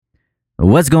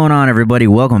What's going on, everybody?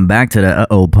 Welcome back to the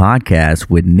Uh-Oh Podcast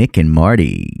with Nick and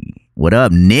Marty. What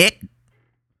up, Nick?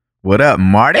 What up,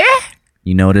 Marty?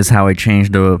 You notice how I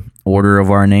changed the order of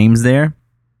our names there?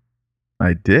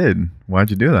 I did.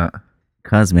 Why'd you do that?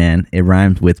 Cause, man, it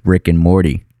rhymes with Rick and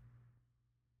Morty.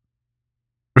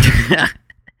 The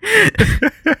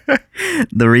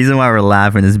reason why we're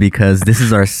laughing is because this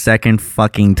is our second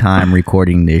fucking time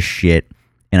recording this shit,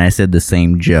 and I said the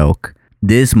same joke.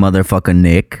 This motherfucker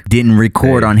Nick didn't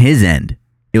record on his end.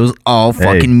 It was all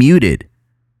fucking muted.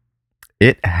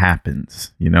 It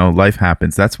happens. You know, life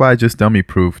happens. That's why I just dummy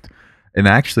proofed. And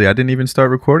actually, I didn't even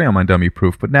start recording on my dummy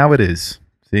proof, but now it is.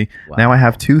 See? Wow. Now I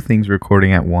have two things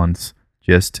recording at once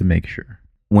just to make sure.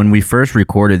 When we first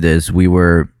recorded this, we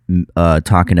were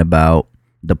talking about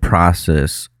the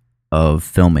process of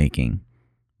filmmaking.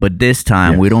 But this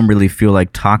time, we don't really feel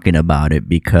like talking about it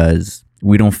because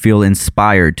we don't feel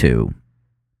inspired to.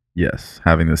 Yes,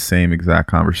 having the same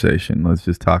exact conversation. Let's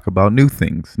just talk about new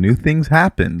things. New things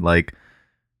happen. Like,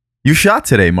 you shot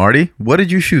today, Marty. What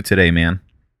did you shoot today, man?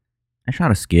 I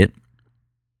shot a skit.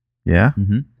 Yeah?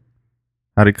 Mm-hmm.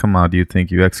 How did it come out? Do you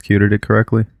think you executed it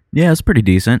correctly? Yeah, it's pretty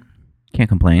decent. Can't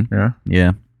complain. Yeah?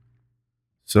 Yeah.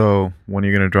 So, when are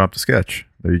you going to drop the sketch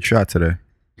that you shot today?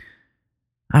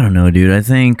 I don't know, dude. I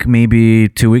think maybe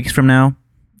 2 weeks from now.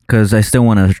 Because I still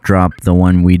want to drop the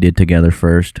one we did together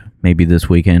first, maybe this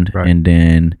weekend, right. And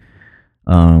then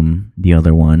the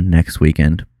other one next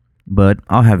weekend. But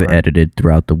I'll have it edited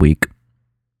throughout the week.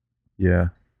 Yeah.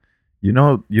 You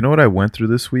know what I went through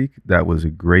this week? That was a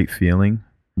great feeling.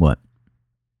 What?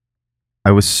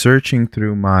 I was searching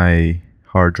through my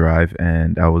hard drive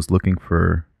and I was looking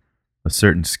for a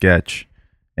certain sketch.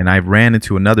 And I ran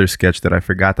into another sketch that I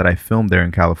forgot that I filmed there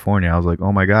in California. I was like,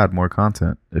 oh my God, more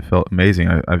content. It felt amazing.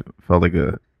 I felt like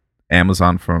a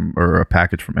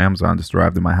package from Amazon just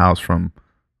arrived in my house from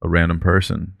a random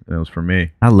person. And it was for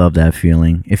me. I love that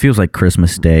feeling. It feels like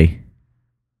Christmas Day.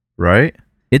 Right?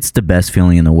 It's the best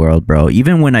feeling in the world, bro.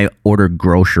 Even when I order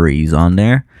groceries on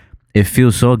there, it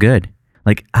feels so good.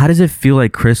 Like, how does it feel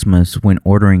like Christmas when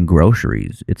ordering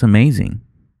groceries? It's amazing.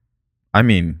 I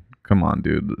mean, come on,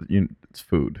 dude. It's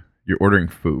food. You're ordering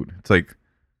food. It's like,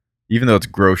 even though it's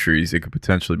groceries, it could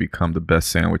potentially become the best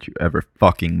sandwich you ever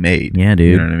fucking made. Yeah,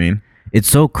 dude. You know what I mean? It's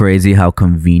so crazy how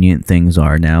convenient things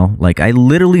are now. Like, I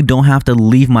literally don't have to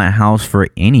leave my house for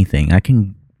anything. I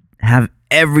can have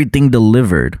everything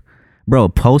delivered. Bro,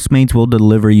 Postmates will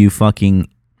deliver you fucking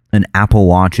an Apple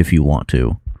Watch if you want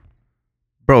to.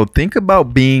 Bro, think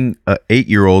about being an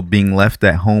 8-year-old being left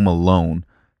at home alone.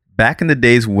 Back in the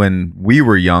days when we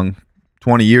were young,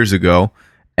 20 years ago,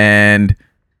 and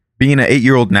being an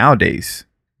 8-year-old nowadays,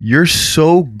 you're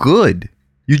so good.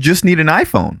 You just need an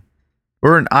iPhone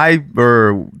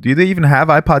or do they even have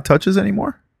iPod touches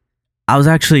anymore? I was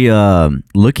actually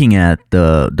looking at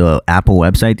the Apple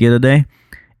website the other day,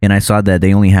 and I saw that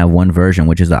they only have one version,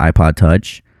 which is the iPod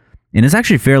Touch, and it's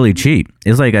actually fairly cheap.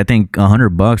 It's like, I think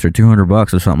 $100 or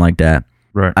 $200 or something like that.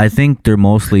 Right. I think they're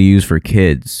mostly used for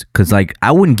kids because, like,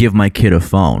 I wouldn't give my kid a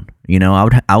phone. You know,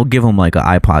 I would give them like an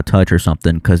iPod Touch or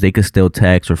something because they could still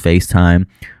text or FaceTime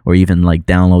or even like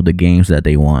download the games that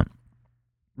they want.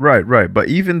 Right. But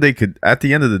even they could, at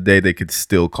the end of the day, they could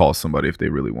still call somebody if they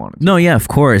really wanted to. No, yeah, of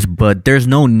course. But there's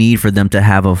no need for them to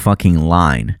have a fucking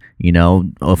line, you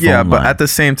know, a phone Yeah, but line. at the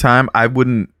same time, I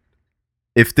wouldn't,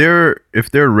 if they're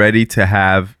ready to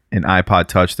have an iPod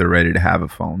Touch, they're ready to have a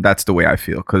phone. That's the way I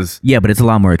feel. Yeah, but it's a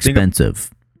lot more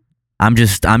expensive. I'm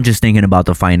just thinking about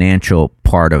the financial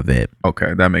part of it.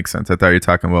 Okay, that makes sense. I thought you were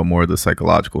talking about more of the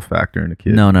psychological factor in the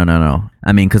kid. No.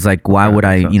 I mean, because like, why would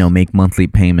I, make monthly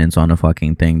payments on a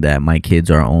fucking thing that my kids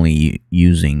are only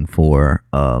using for,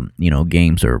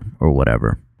 games or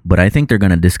whatever. But I think they're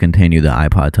gonna discontinue the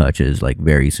iPod Touches like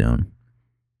very soon.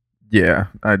 Yeah,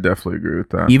 I definitely agree with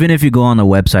that. Even if you go on the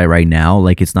website right now,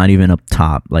 like, it's not even up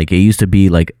top. Like, it used to be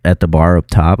like at the bar up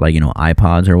top, like,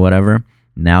 iPods or whatever.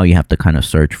 Now you have to kind of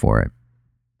search for it.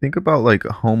 Think about like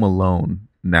Home Alone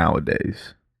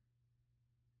nowadays.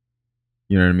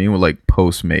 You know what I mean? With like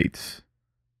Postmates,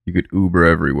 you could Uber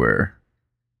everywhere.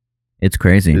 It's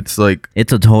crazy. It's like,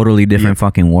 it's a totally different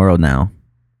fucking world now.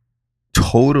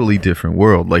 Totally different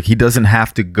world. Like, he doesn't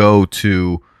have to go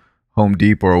to Home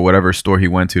Depot or whatever store he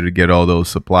went to get all those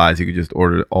supplies. He could just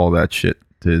order all that shit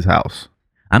to his house.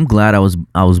 I'm glad I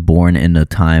was born in a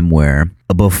time where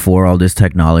before all this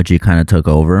technology kind of took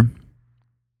over.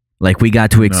 Like, we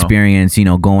got to experience,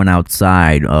 going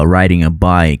outside, riding a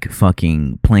bike,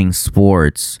 fucking playing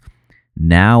sports.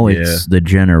 Now it's the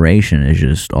generation is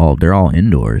just they're all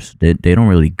indoors. They don't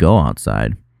really go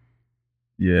outside.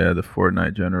 Yeah, the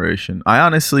Fortnite generation.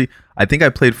 I think I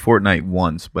played Fortnite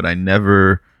once, but I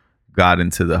never got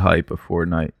into the hype of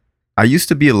Fortnite. I used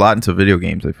to be a lot into video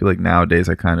games. I feel like nowadays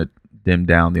I kind of dim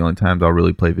down. The only times I'll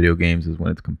really play video games is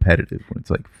when it's competitive, when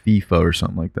it's like FIFA or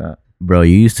something like that. Bro,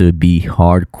 you used to be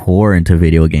hardcore into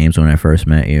video games when I first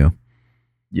met you.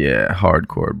 Yeah,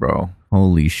 hardcore, bro.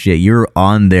 Holy shit, you're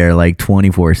on there like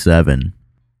 24/7.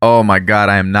 Oh my god,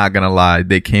 I am not gonna lie.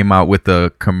 They came out with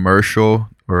a commercial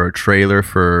or a trailer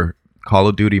for Call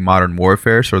of Duty Modern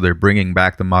Warfare, so they're bringing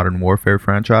back the Modern Warfare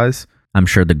franchise. I'm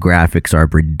sure the graphics are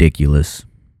ridiculous.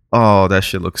 Oh, that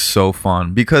shit looks so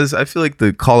fun because I feel like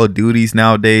the Call of Duties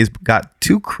nowadays got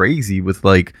too crazy with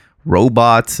like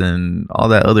robots and all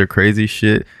that other crazy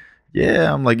shit.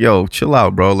 Yeah, I'm like, yo, chill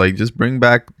out, bro. Like, just bring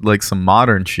back like some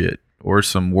modern shit or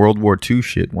some World War II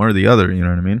shit, one or the other. You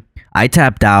know what I mean? I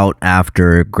tapped out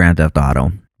after Grand Theft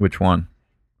Auto. Which one?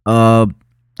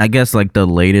 I guess like the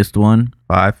latest one.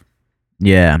 5?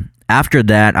 Yeah. After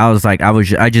that, I was like,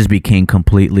 I just became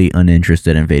completely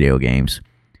uninterested in video games.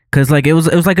 Cause like it was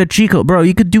like a cheat code, bro.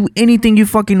 You could do anything you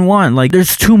fucking want. Like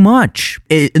there's too much.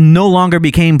 It no longer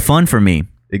became fun for me.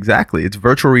 Exactly. It's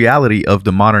virtual reality of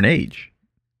the modern age.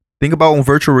 Think about when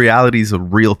virtual reality is a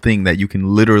real thing that you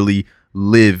can literally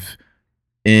live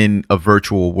in a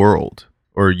virtual world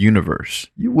or universe.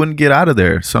 You wouldn't get out of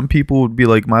there. Some people would be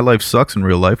like, my life sucks in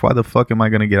real life. Why the fuck am I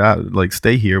gonna get out? Like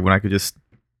stay here when I could just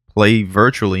play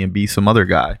virtually and be some other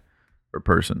guy or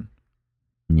person.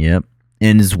 Yep.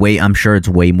 And I'm sure it's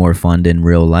way more fun than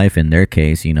real life in their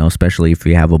case, you know, especially if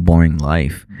you have a boring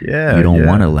life. Yeah. You don't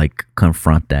want to like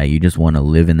confront that. You just want to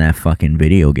live in that fucking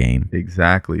video game.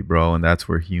 Exactly, bro. And that's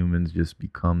where humans just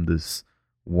become this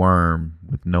worm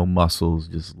with no muscles,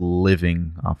 just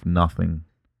living off nothing.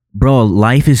 Bro,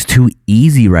 life is too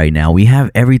easy right now. We have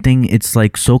everything. It's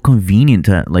like so convenient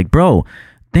to like, bro,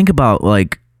 think about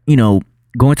like, you know,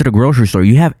 going to the grocery store.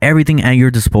 You have everything at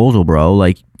your disposal, bro.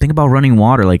 Like think about running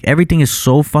water. Like everything is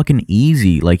so fucking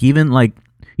easy. Like even like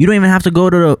you don't even have to go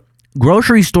to the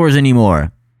grocery stores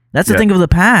anymore. That's the thing of the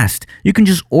past. You can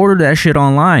just order that shit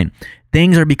online.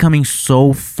 Things are becoming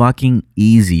so fucking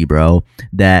easy, bro,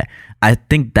 that I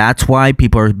think that's why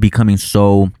people are becoming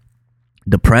so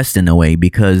depressed in a way,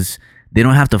 because they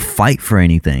don't have to fight for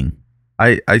anything.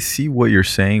 I see what you're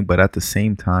saying, but at the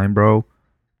same time, bro,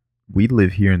 we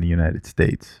live here in the United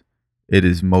States. It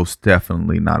is most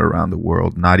definitely not around the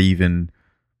world. Not even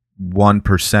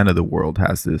 1% of the world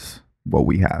has this, what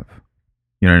we have.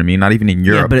 You know what I mean? Not even in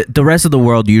Europe. Yeah, but the rest of the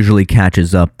world usually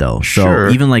catches up, though. Sure.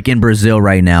 So even like in Brazil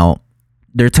right now,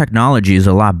 their technology is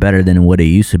a lot better than what it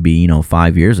used to be, you know,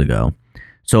 5 years ago.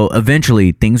 So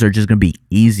eventually things are just going to be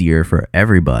easier for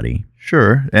everybody.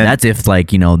 Sure. And that's if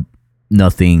like, you know,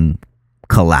 nothing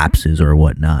collapses or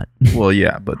whatnot. Well,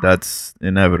 yeah, but that's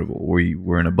inevitable.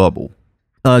 We're in a bubble.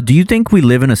 Do you think we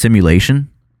live in a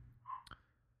simulation?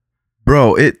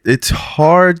 Bro, it's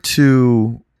hard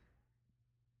to...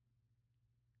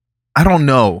 I don't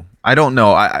know.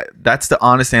 I that's the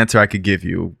honest answer I could give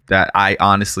you, that I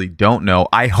honestly don't know.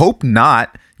 I hope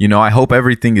not. You know, I hope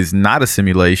everything is not a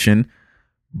simulation,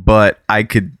 but I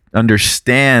could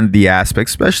understand the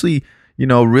aspects, especially, you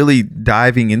know, really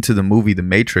diving into the movie The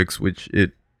Matrix, which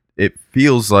it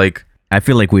feels like... I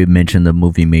feel like we've mentioned the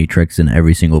movie Matrix in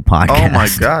every single podcast. Oh my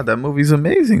God, that movie's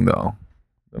amazing though.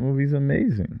 The movie's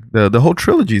amazing. The whole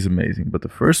trilogy is amazing, but the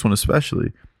first one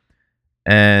especially.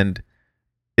 And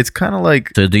it's kind of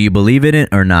like... So do you believe in it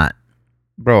or not?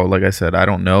 Bro, like I said, I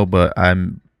don't know, but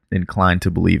I'm inclined to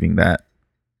believing that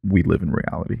we live in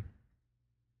reality.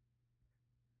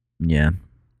 Yeah,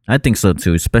 I think so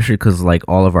too, especially because like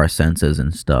all of our senses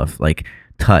and stuff, like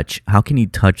touch. How can you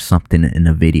touch something in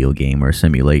a video game or a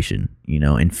simulation, you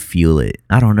know, and feel it?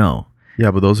 I don't know. Yeah,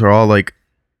 but those are all like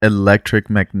electric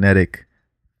magnetic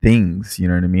things. You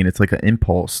know what I mean? It's like an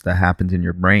impulse that happens in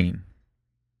your brain.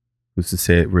 Who's to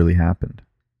say it really happened?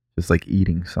 Just like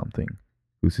eating something.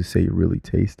 Who's to say you really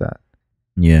taste that?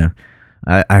 Yeah,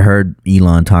 I heard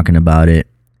Elon talking about it,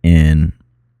 and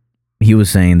he was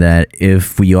saying that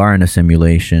if we are in a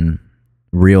simulation,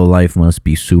 real life must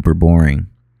be super boring.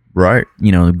 Right.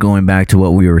 You know, going back to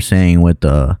what we were saying with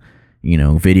the, you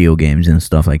know, video games and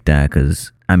stuff like that,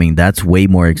 because, I mean, that's way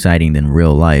more exciting than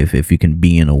real life if you can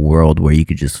be in a world where you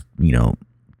could just, you know,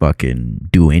 fucking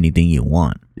do anything you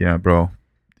want. Yeah, bro.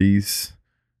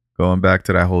 Going back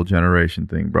to that whole generation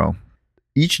thing, bro.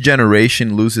 Each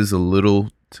generation loses a little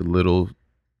to little.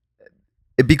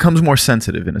 It becomes more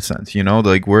sensitive in a sense, you know?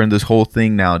 Like we're in this whole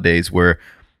thing nowadays where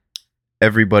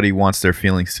everybody wants their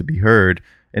feelings to be heard.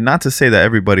 And not to say that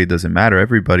everybody doesn't matter.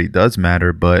 Everybody does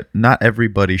matter, but not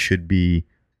everybody should be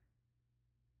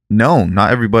known.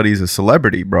 Not everybody's a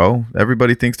celebrity, bro.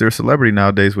 Everybody thinks they're a celebrity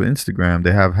nowadays with Instagram.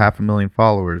 They have 500,000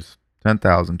 followers,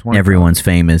 10,000, 20,000. Everyone's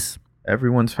famous.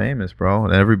 Everyone's famous, bro.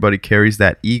 And everybody carries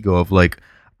that ego of like,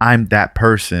 I'm that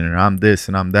person and I'm this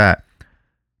and I'm that.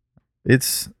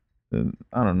 It's,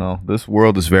 I don't know. This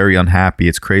world is very unhappy.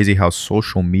 It's crazy how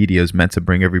social media is meant to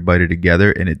bring everybody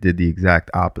together, and it did the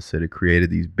exact opposite. It created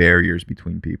these barriers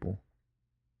between people.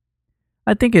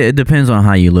 I think it depends on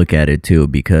how you look at it too,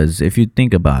 because if you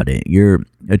think about it, you're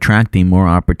attracting more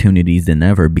opportunities than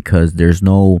ever because there's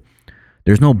no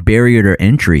barrier to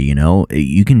entry. You know,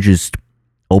 you can just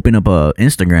open up a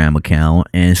Instagram account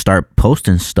and start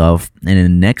posting stuff, and then the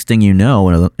next thing you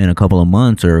know, in a couple of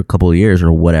months or a couple of years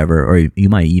or whatever, or you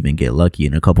might even get lucky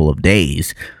in a couple of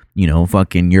days, you know,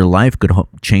 fucking your life could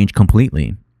change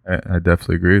completely. I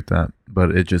definitely agree with that,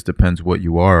 but it just depends what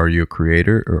you are. Are you a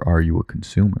creator or are you a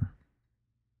consumer?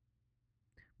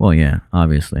 Well, yeah,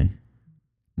 obviously.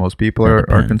 Most people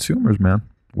are consumers, man.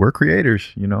 We're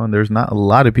creators, you know, and there's not a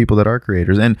lot of people that are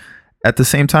creators. And at the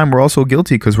same time, we're also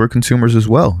guilty because we're consumers as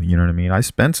well. You know what I mean? I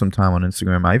spent some time on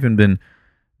Instagram. I even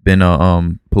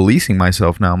been policing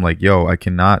myself now. I'm like, yo, I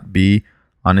cannot be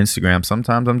on Instagram.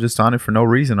 Sometimes I'm just on it for no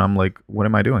reason. I'm like, what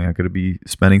am I doing? I could be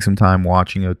spending some time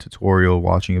watching a tutorial,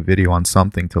 watching a video on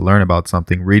something to learn about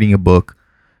something, reading a book.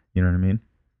 You know what I mean?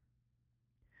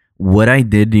 What I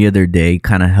did the other day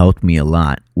kind of helped me a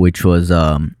lot, which was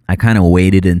I kind of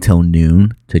waited until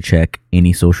noon to check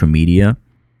any social media,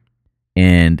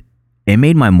 and it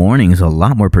made my mornings a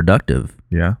lot more productive.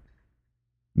 Yeah.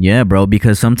 Yeah, bro,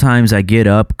 because sometimes I get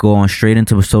up, go on straight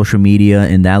into social media,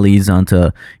 and that leads on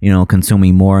to, you know,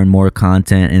 consuming more and more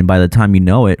content. And by the time you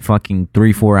know it, fucking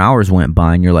 3-4 hours went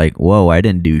by and you're like, whoa, I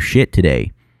didn't do shit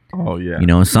today. Oh, yeah. You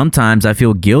know, sometimes I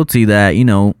feel guilty that, you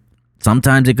know,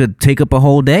 sometimes it could take up a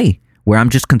whole day where I'm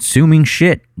just consuming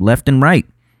shit left and right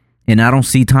and I don't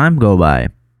see time go by.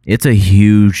 It's a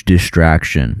huge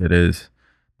distraction. It is.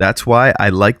 That's why I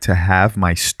like to have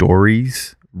my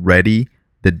stories ready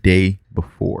the day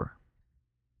before.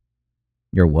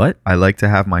 Your what? I like to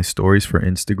have my stories for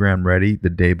Instagram ready the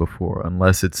day before,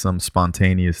 unless it's some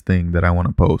spontaneous thing that I want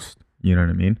to post. You know what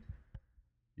I mean?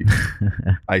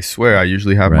 I swear I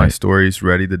usually have my stories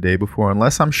ready the day before,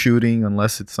 unless I'm shooting,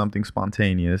 unless it's something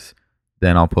spontaneous,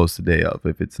 then I'll post the day of.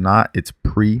 If it's not, it's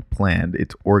pre-planned,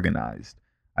 it's organized.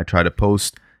 I try to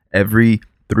post every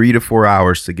 3 to 4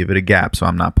 hours to give it a gap, so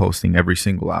I'm not posting every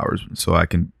single hour, so I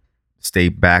can stay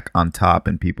back on top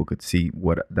and people could see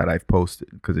that I've posted.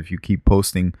 Because if you keep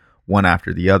posting one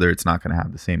after the other, it's not going to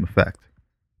have the same effect.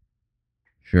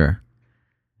 Sure.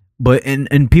 But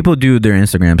and people do their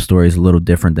Instagram stories a little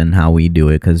different than how we do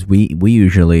it, because we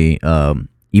usually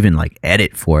even like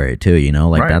edit for it too, you know,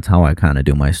 like that's how I kind of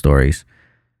do my stories.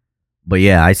 But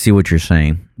yeah, I see what you're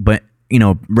saying. But you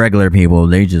know, regular people,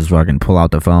 they just fucking pull out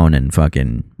the phone and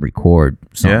fucking record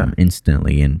something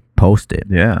instantly and post it.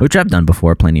 Yeah, which I've done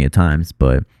before plenty of times,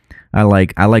 but I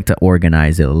like to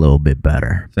organize it a little bit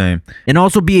better. Same. And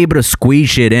also be able to squeeze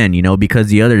shit in, you know, because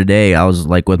the other day I was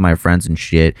like with my friends and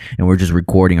shit, and we're just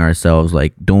recording ourselves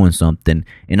like doing something,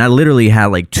 and I literally had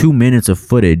like 2 minutes of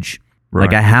footage.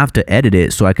 Like I have to edit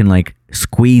it so I can like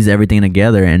squeeze everything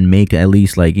together and make at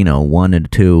least like, you know, 1 or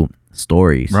 2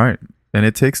 stories. Right. And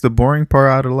it takes the boring part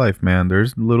out of life, man.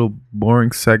 There's little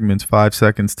boring segments, 5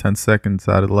 seconds, 10 seconds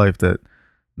out of life that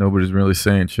nobody's really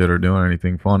saying shit or doing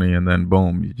anything funny. And then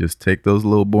boom, you just take those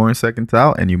little boring seconds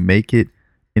out and you make it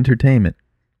entertainment.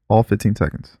 All 15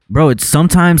 seconds. Bro, it's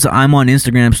sometimes I'm on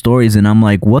Instagram stories and I'm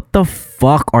like, what the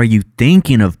fuck are you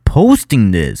thinking of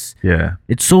posting this? Yeah.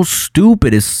 It's so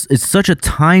stupid. It's such a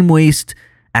time waste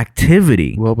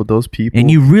activity. Well, but those people... And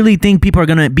you really think people are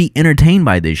going to be entertained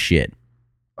by this shit?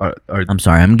 I'm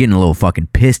sorry, I'm getting a little fucking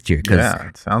pissed here. Yeah,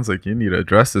 it sounds like you need to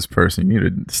address this person. You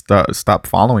need to stop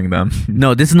following them.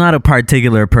 No, this is not a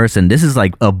particular person. This is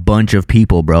like a bunch of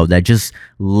people, bro, that just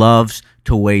loves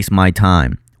to waste my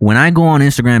time. When I go on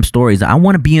Instagram stories, I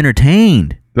want to be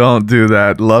entertained. Don't do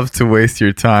that. Love to waste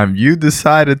your time. You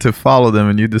decided to follow them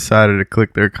and you decided to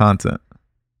click their content.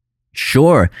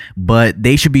 Sure, but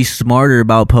they should be smarter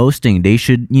about posting. They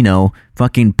should, you know,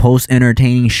 fucking post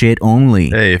entertaining shit only.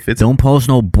 Hey, don't post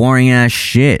no boring ass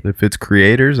shit. If it's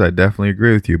creators, I definitely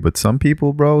agree with you. But some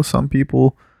people, bro,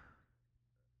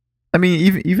 I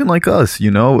mean, even like us, you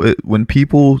know, when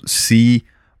people see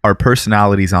our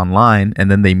personalities online and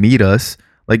then they meet us,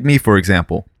 like me, for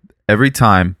example, every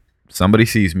time somebody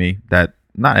sees me, that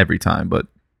not every time, but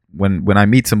when I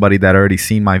meet somebody that already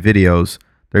seen my videos,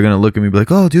 they're going to look at me and be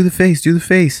like, oh, do the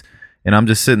face. And I'm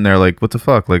just sitting there like, what the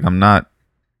fuck? Like, I'm not,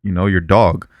 you know, your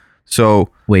dog. So.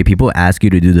 Wait, people ask you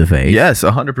to do the face? Yes,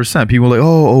 100%. People are like,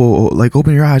 oh, like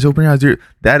open your eyes, open your eyes. Dude.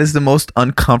 That is the most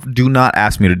uncomfortable. Do not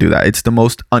ask me to do that. It's the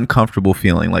most uncomfortable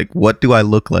feeling. Like, what do I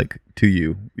look like to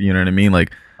you? You know what I mean?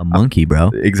 Like a monkey, bro.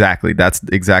 Exactly. That's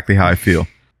exactly how I feel.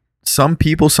 Some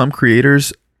people, some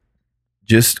creators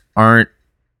just aren't,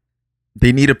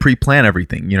 they need to pre-plan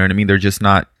everything. You know what I mean? They're just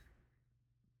not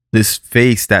this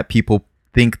face that people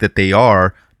think that they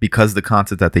are because the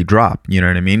content that they drop. You know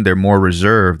what I mean? They're more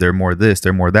reserved. They're more this.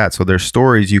 They're more that. So their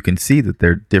stories, you can see that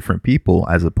they're different people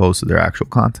as opposed to their actual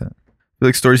content. I feel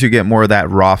like stories, you get more of that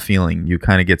raw feeling. You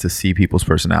kind of get to see people's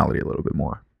personality a little bit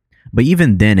more. But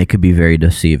even then, it could be very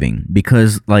deceiving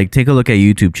because, like, take a look at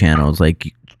YouTube channels,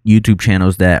 like YouTube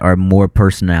channels that are more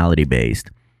personality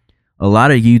based. A lot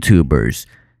of YouTubers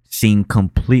seem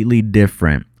completely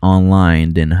different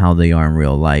online than how they are in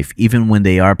real life, even when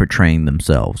they are portraying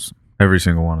themselves. Every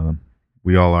single one of them.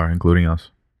 We all are, including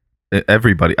us.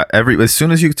 Everybody. As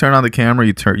soon as you turn on the camera,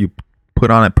 you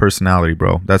put on a personality,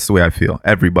 bro. That's the way I feel.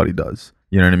 Everybody does.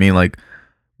 You know what I mean? Like,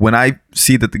 when I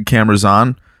see that the camera's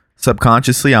on,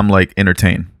 subconsciously, I'm like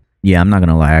entertained. Yeah, I'm not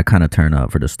gonna lie. I kind of turn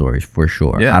up for the stories for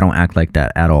sure. Yeah. I don't act like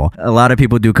that at all. A lot of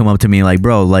people do come up to me like,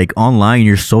 bro, like online,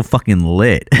 you're so fucking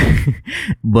lit.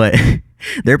 But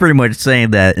they're pretty much saying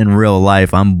that in real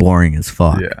life, I'm boring as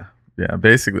fuck. Yeah. Yeah,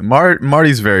 basically,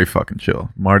 Marty's very fucking chill.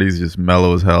 Marty's just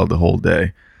mellow as hell the whole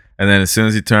day, and then as soon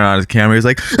as he turns on his camera, he's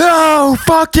like, "Oh,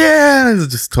 fuck yeah!" It's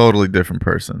just totally different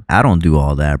person. I don't do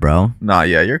all that, bro. Nah,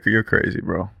 yeah, you're crazy,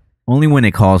 bro. Only when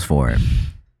it calls for it.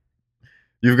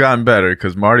 You've gotten better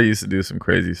because Marty used to do some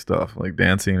crazy stuff, like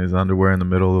dancing in his underwear in the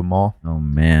middle of the mall. Oh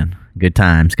man, good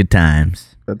times, good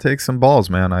times. That takes some balls,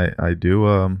 man. I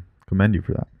do commend you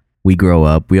for that. We grow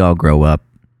up. We all grow up.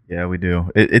 Yeah, we do.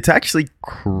 It's actually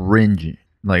cringy.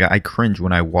 Like, I cringe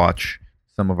when I watch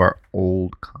some of our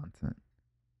old content.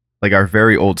 Like, our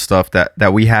very old stuff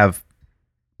that we have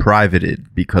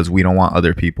privated because we don't want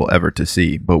other people ever to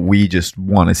see. But we just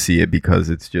want to see it because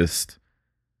it's just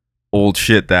old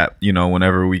shit that, you know,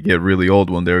 whenever we get really old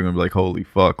one day, we're going to be like, holy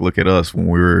fuck, look at us when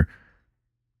we were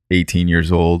 18 years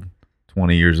old,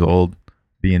 20 years old,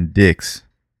 being dicks.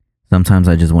 Sometimes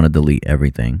I just want to delete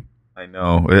everything. I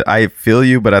know. I feel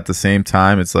you, but at the same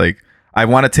time, it's like I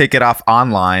want to take it off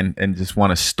online and just want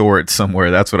to store it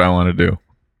somewhere. That's what I want to do.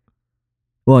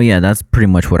 Well, yeah, that's pretty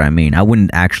much what I mean. I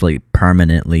wouldn't actually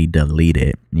permanently delete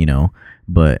it, you know,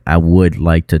 but I would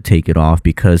like to take it off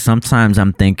because sometimes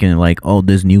I'm thinking like, oh,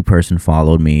 this new person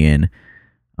followed me and,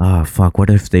 oh, fuck,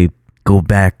 what if they go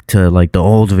back to like the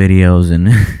old videos and,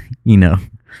 you know,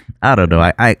 I don't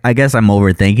know. I guess I'm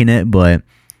overthinking it, but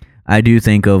I do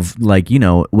think of like, you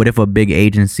know, what if a big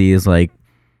agency is like,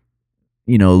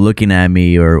 you know, looking at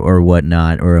me or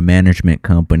whatnot, or a management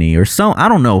company or I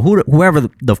don't know, whoever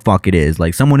the fuck it is,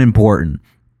 like someone important,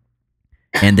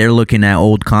 and they're looking at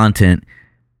old content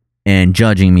and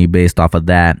judging me based off of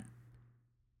that.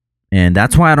 And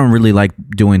that's why I don't really like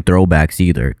doing throwbacks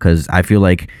either, because I feel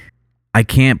like I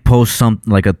can't post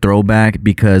something like a throwback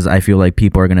because I feel like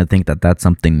people are going to think that that's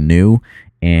something new,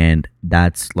 and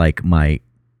that's like my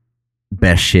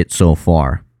best shit so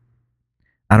far.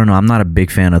 I don't know. I'm not a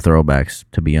big fan of throwbacks,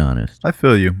 to be honest. I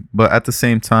feel you. But at the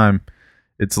same time,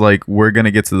 it's like we're going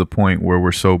to get to the point where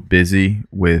we're so busy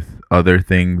with other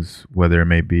things, whether it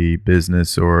may be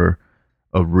business or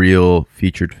a real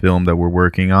featured film that we're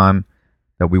working on,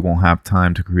 that we won't have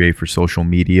time to create for social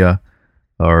media,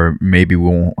 or maybe we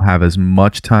won't have as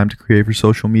much time to create for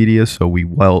social media, so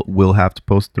we'll have to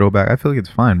post throwback. I feel like it's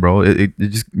fine, bro. It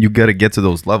just, you got to get to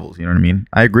those levels. You know what I mean?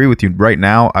 I agree with you. Right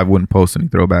now, I wouldn't post any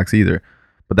throwbacks either.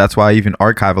 But that's why I even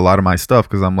archive a lot of my stuff,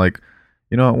 because I'm like,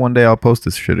 you know what, one day I'll post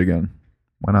this shit again.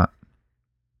 Why not?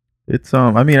 It's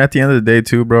I mean, at the end of the day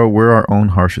too, bro, we're our own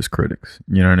harshest critics.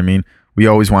 You know what I mean? We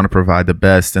always want to provide the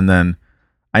best, and then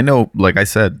I know, like I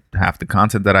said, half the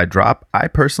content that I drop, I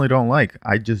personally don't like.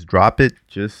 I just drop it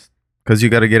just because you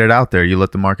got to get it out there. You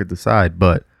let the market decide,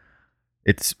 but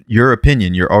it's your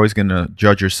opinion. You're always going to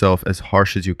judge yourself as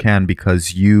harsh as you can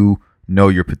because you know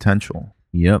your potential.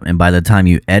 Yep. And by the time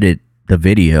you edit the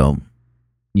video,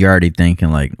 you're already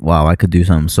thinking like, wow, I could do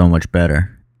something so much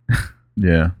better.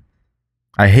 Yeah.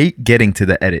 I hate getting to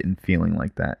the edit and feeling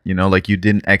like that. You know, like you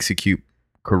didn't execute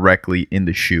correctly in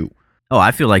the shoot. Oh,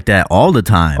 I feel like that all the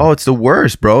time. Oh, it's the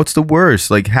worst, bro. It's the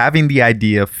worst. Like having the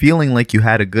idea, feeling like you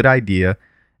had a good idea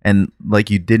and like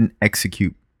you didn't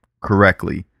execute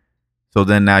correctly. So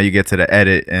then now you get to the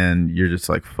edit and you're just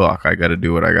like, fuck, I got to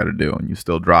do what I got to do. And you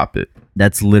still drop it.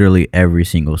 That's literally every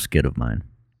single skit of mine.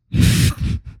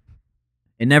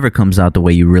 It never comes out the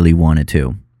way you really want it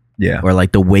to. Yeah. Or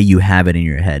like the way you have it in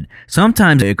your head.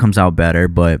 Sometimes it comes out better,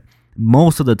 but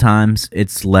most of the times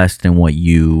it's less than what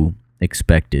you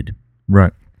expected.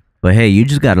 Right. But hey, you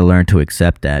just got to learn to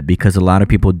accept that, because a lot of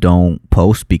people don't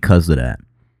post because of that.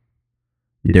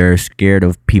 Yeah. They're scared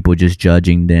of people just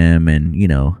judging them, and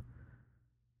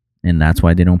and that's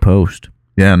why they don't post.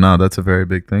 Yeah, no, that's a very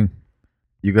big thing.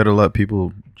 You got to let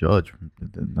people judge.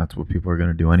 That's what people are going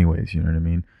to do anyways, you know what I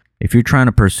mean? If you're trying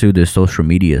to pursue this social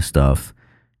media stuff,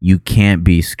 you can't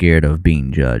be scared of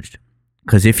being judged.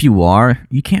 Because if you are,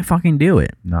 you can't fucking do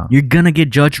it. No. You're going to get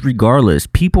judged regardless.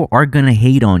 People are going to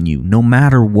hate on you no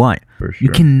matter what. For sure.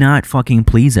 You cannot fucking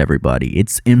please everybody.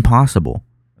 It's impossible.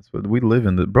 That's what we live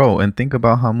in. Bro, and think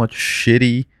about how much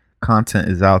shitty content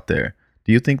is out there.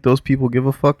 Do you think those people give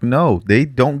a fuck? No, they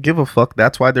don't give a fuck.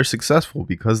 That's why they're successful,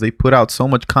 because they put out so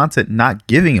much content not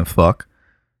giving a fuck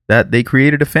that they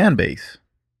created a fan base.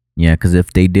 Yeah, because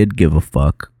if they did give a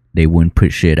fuck, they wouldn't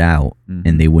put shit out,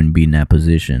 and they wouldn't be in that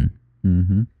position.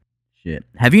 Mm-hmm. Shit.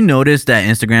 Have you noticed that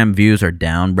Instagram views are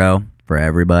down, bro, for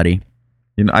everybody?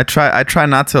 I try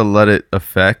not to let it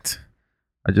affect.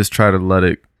 I just try to let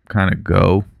it kind of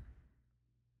go.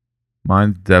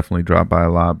 Mine definitely dropped by a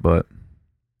lot, but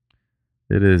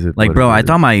it is. Like, bro, I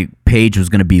thought my page was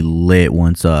gonna be lit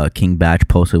once King Batch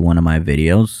posted one of my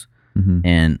videos,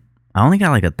 and I only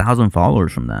got like 1,000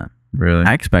 followers from that. Really?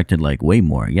 I expected like way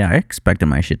more. Yeah, I expected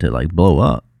my shit to like blow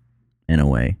up in a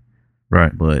way.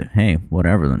 Right. But hey,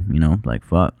 whatever then, like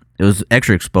fuck. It was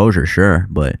extra exposure, sure,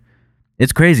 but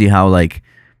it's crazy how like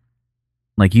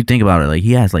you think about it, like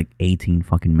he has like 18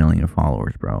 fucking million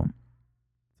followers, bro.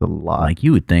 It's a lot. Like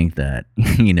you would think that,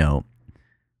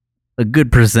 a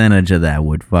good percentage of that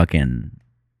would fucking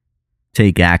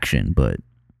take action, but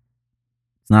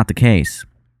it's not the case.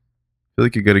 I feel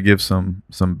like you got to give some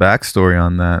backstory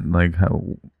on that, like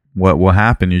what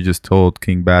happened. You just told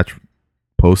King Batch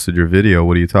posted your video.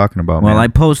 What are you talking about, Well, man? I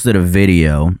posted a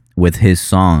video with his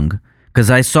song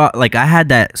because I saw, like, I had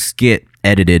that skit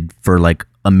edited for like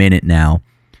a minute now,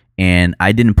 and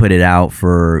I didn't put it out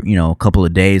for a couple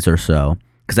of days or so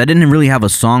because I didn't really have a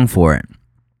song for it.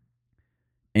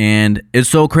 And it's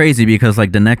so crazy because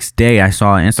like the next day I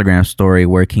saw an Instagram story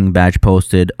where King Batch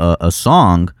posted a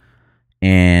song,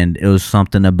 and it was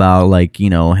something about like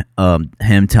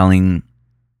him telling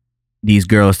these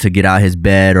girls to get out his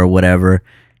bed or whatever,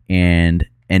 and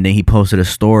then he posted a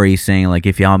story saying like,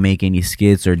 if y'all make any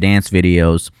skits or dance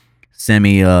videos, send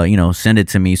me send it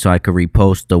to me so I could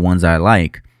repost the ones I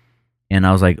like. And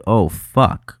I was like, oh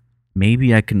fuck,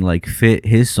 maybe I can like fit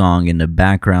his song in the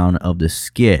background of the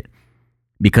skit,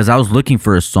 because I was looking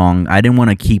for a song. I didn't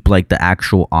want to keep like the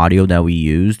actual audio that we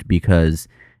used because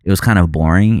it was kind of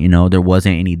boring, there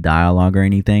wasn't any dialogue or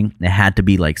anything. It had to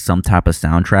be like some type of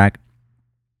soundtrack.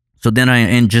 So then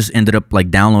I just ended up like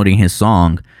downloading his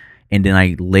song, and then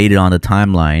I laid it on the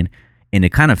timeline, and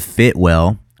it kind of fit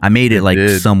well. I made it like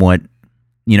somewhat,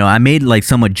 I made like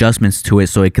some adjustments to it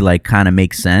so it could like kind of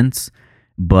make sense.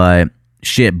 But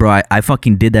shit, bro, I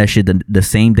fucking did that shit the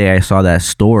same day I saw that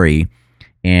story,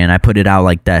 and I put it out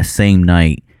like that same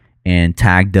night and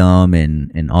tagged him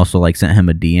and also like sent him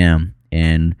a DM.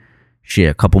 And shit,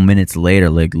 a couple minutes later,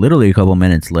 like literally a couple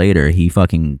minutes later, he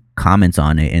fucking comments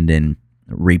on it and then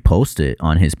repost it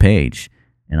on his page.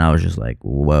 And I was just like,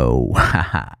 whoa.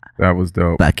 That was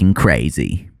dope. Fucking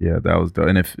crazy. Yeah, that was dope.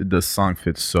 And if the song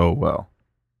fits so well.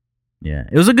 Yeah,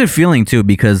 it was a good feeling too,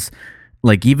 because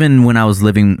like even when I was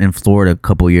living in Florida a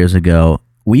couple years ago,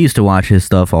 we used to watch his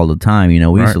stuff all the time.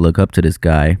 We used to look up to this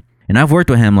guy. And I've worked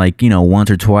with him like, once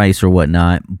or twice or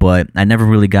whatnot, but I never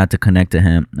really got to connect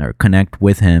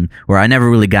with him, or I never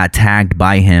really got tagged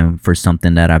by him for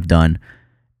something that I've done.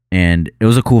 And it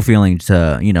was a cool feeling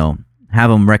to,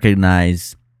 have him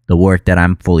recognize the work that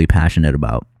I'm fully passionate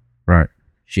about. Right.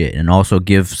 Shit. And also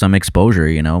give some exposure,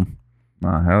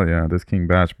 Nah, hell yeah. This King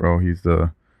Batch, bro, he's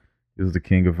the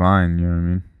king of Vine, you know what I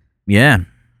mean?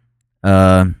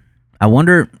 Yeah. I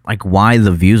wonder like why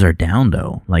the views are down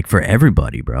though, like for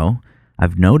everybody, bro.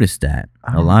 I've noticed that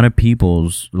a lot of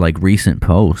people's like recent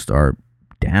posts are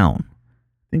down.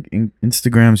 I think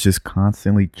Instagram's just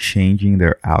constantly changing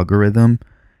their algorithm,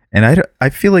 and I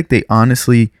feel like they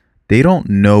don't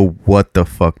know what the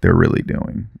fuck they're really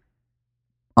doing.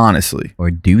 Honestly.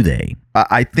 Or do they?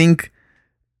 I think,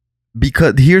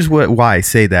 because here's why I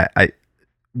say that.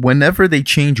 Whenever they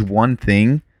change one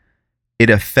thing, it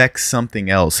affects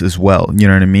something else as well. You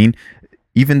know what I mean?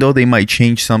 Even though they might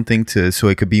change something so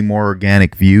it could be more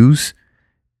organic views,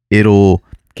 it'll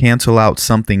cancel out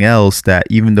something else that,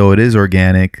 even though it is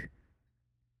organic,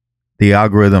 the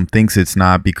algorithm thinks it's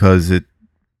not, because it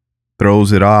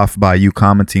throws it off by you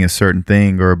commenting a certain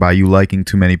thing or by you liking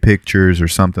too many pictures or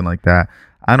something like that.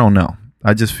 I don't know.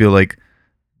 I just feel like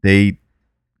they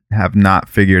have not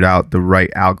figured out the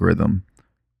right algorithm.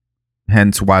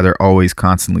 Hence why they're always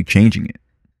constantly changing it.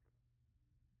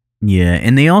 Yeah,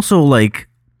 and they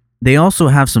also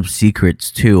have some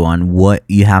secrets too on what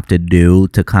you have to do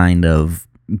to kind of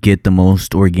get the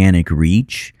most organic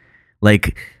reach.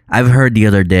 Like I've heard the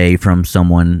other day from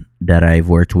someone that I've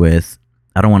worked with.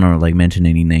 I don't want to like mention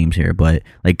any names here, but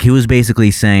like he was basically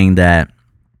saying that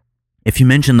if you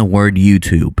mention the word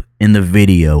YouTube in the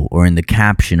video or in the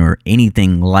caption or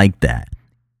anything like that,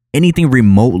 anything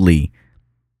remotely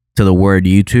to the word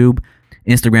YouTube,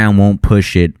 Instagram won't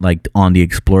push it like on the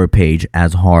explore page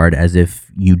as hard as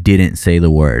if you didn't say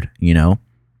the word, you know?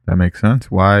 That makes sense.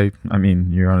 Why? I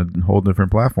mean, you're on a whole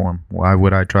different platform. Why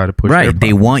would I try to push? Right.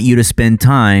 They want you to spend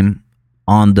time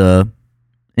on the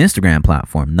Instagram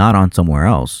platform, not on somewhere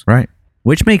else. Right.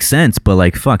 Which makes sense, but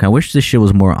like, fuck, I wish this shit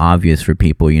was more obvious for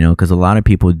people, you know? Because a lot of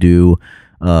people do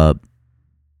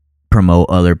promote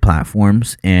other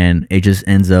platforms and it just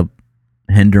ends up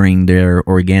hindering their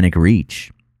organic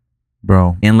reach.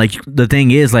 Bro. And like the thing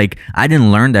is, like, I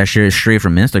didn't learn that shit straight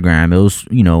from Instagram. It was,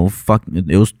 you know,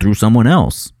 it was through someone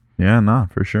else. Yeah, nah,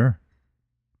 for sure.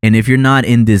 And if you're not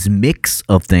in this mix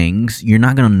of things, you're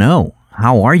not gonna know.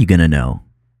 How are you gonna know?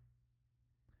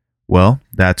 Well,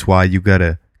 that's why you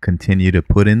gotta continue to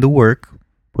put in the work,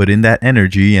 put in that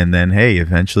energy, and then hey,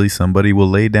 eventually somebody will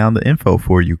lay down the info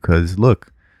for you. Cause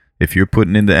look, if you're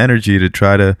putting in the energy to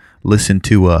try to listen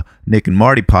to a Nick and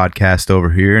Marty podcast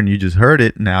over here and you just heard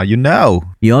it, now you know.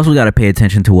 You also got to pay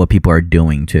attention to what people are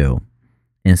doing too,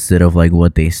 instead of like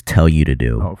what they tell you to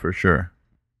do. Oh, for sure.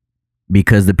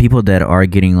 Because the people that are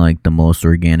getting like the most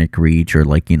organic reach or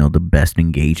like, you know, the best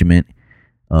engagement,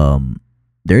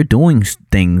 they're doing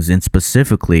things and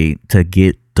specifically to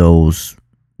get those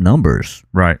numbers.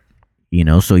 Right. You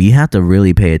know, so you have to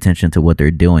really pay attention to what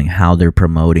they're doing, how they're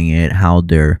promoting it, how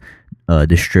they're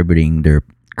distributing their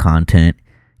content.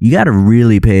 You got to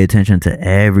really pay attention to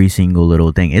every single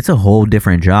little thing. It's a whole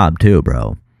different job too,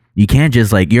 bro. You can't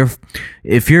just like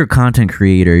if you're a content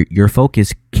creator, your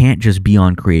focus can't just be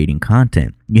on creating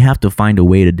content. You have to find a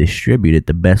way to distribute it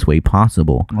the best way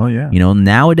possible. Oh yeah. You know,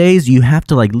 nowadays you have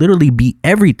to like literally be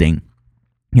everything.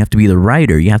 You have to be the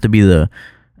writer, you have to be the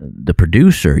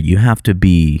producer, you have to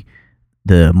be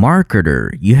the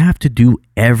marketer, you have to do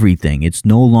everything. It's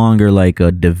no longer like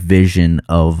a division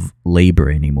of labor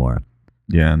anymore.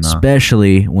 Yeah, no.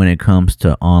 Especially when it comes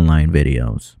to online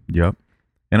videos. Yep.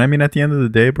 And I mean, at the end of the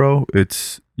day, bro,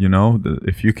 it's, you know,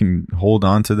 if you can hold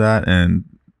on to that and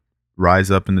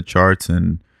rise up in the charts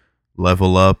and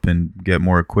level up and get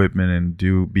more equipment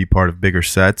and be part of bigger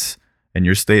sets, and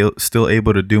you're still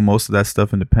able to do most of that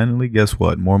stuff independently, guess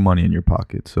what? More money in your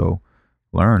pocket. So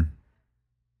learn.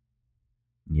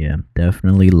 Yeah,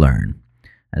 definitely learn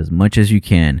as much as you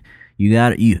can.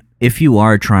 If you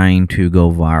are trying to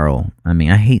go viral, I mean,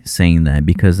 I hate saying that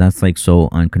because that's like so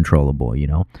uncontrollable, you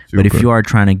know. Super. But if you are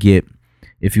trying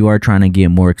to get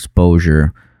more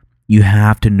exposure, you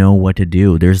have to know what to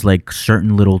do. There's like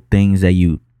certain little things that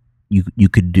you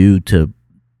could do to,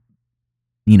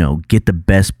 you know, get the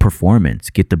best performance,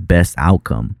 get the best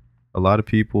outcome. A lot of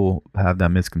people have that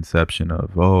misconception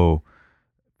of, oh,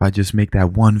 if I just make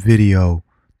that one video,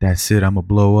 that's it, I'm gonna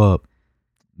blow up.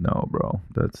 No, bro,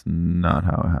 that's not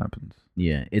how it happens.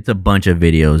 Yeah, it's a bunch of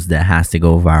videos that has to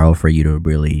go viral for you to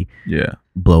really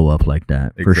blow up like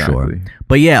that, for sure.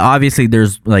 But yeah, obviously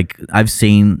there's like, I've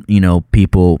seen, you know,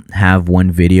 people have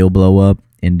one video blow up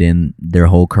and then their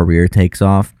whole career takes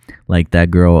off. Like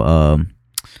that girl,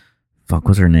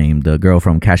 what's her name? The girl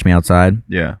from Catch Me Outside.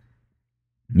 Yeah.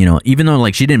 You know, even though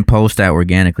like she didn't post that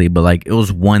organically, but like it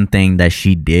was one thing that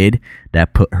she did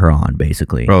that put her on,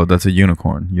 basically. Bro, that's a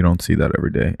unicorn. You don't see that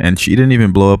every day. And she didn't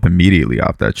even blow up immediately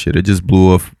off that shit. It just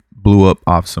blew up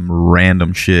off some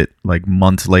random shit like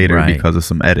months later because of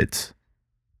some edits.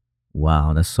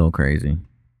 Wow, that's so crazy.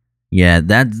 Yeah,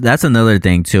 that's another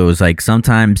thing too. Is like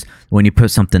sometimes when you put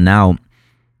something out,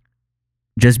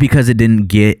 just because it didn't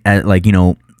get at like, you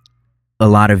know, a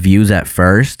lot of views at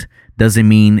first, doesn't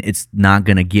mean it's not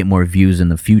going to get more views in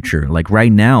the future. Like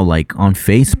right now, like on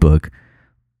Facebook,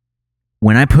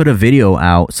 when I put a video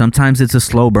out, sometimes it's a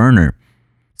slow burner.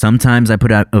 Sometimes I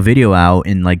put out a video out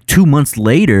and like 2 months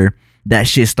later, that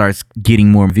shit starts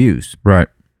getting more views. Right.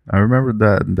 I remember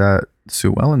that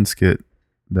Sue Ellen skit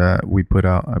that we put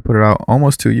out. I put it out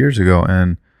almost 2 years ago.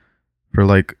 And for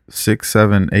like 6,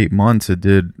 7, 8 months, it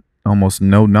did almost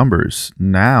no numbers.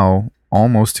 Now,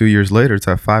 almost 2 years later, it's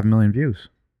at 5 million views.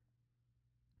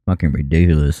 Fucking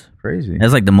ridiculous. Crazy.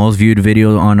 That's like the most viewed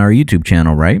video on our YouTube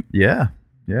channel, right? Yeah.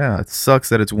 It sucks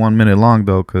that it's 1 minute long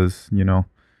though, because, you know,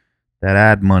 that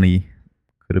ad money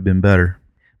could have been better.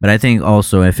 But I think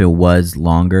also if it was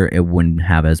longer, it wouldn't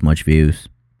have as much views.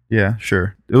 Yeah,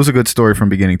 sure. It was a good story from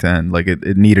beginning to end. Like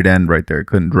it needed end right there. It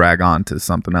couldn't drag on to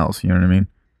something else. You know what I mean?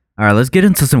 All right, let's get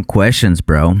into some questions,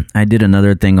 bro. I did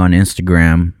another thing on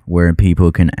Instagram where people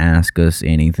can ask us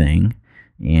anything,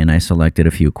 and I selected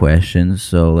a few questions.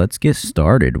 So let's get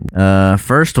started.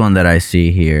 First one that I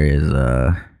see here is,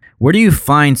 where do you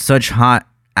find such hot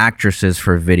actresses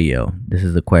for video? This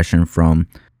is a question from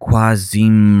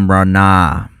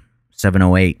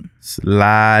Quasimrana708.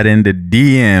 Slide into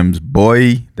DMs,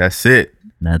 boy. That's it.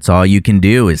 That's all you can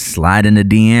do is slide into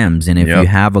DMs. And if you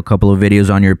have a couple of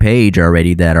videos on your page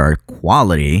already that are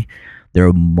quality,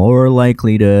 they're more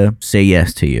likely to say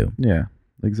yes to you. Yeah,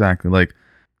 exactly. Like,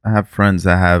 I have friends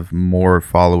that have more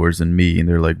followers than me, and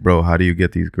they're like, bro, how do you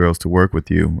get these girls to work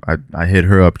with you? I hit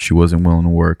her up. She wasn't willing to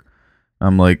work.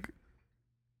 I'm like,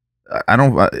 I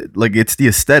don't, like, it's the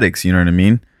aesthetics, you know what I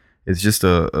mean? It's just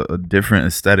a different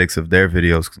aesthetics of their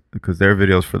videos, because their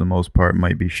videos for the most part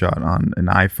might be shot on an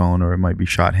iPhone, or it might be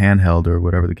shot handheld, or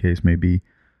whatever the case may be.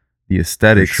 The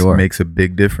aesthetics makes a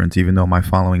big difference. Even though my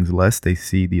following's less, they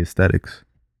see the aesthetics.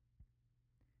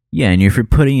 Yeah, and if you're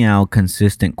putting out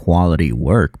consistent quality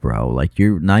work, bro, like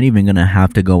you're not even going to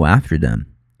have to go after them.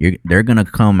 They're going to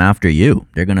come after you.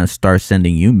 They're going to start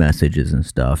sending you messages and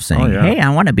stuff saying, hey,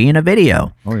 I want to be in a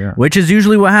video. Oh, yeah. Which is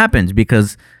usually what happens,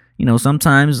 because you know,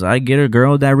 sometimes I get a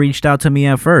girl that reached out to me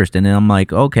at first, and then I'm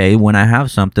like, okay, when I have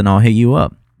something, I'll hit you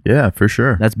up. Yeah, for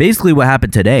sure. That's basically what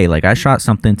happened today. Like, I shot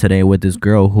something today with this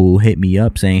girl who hit me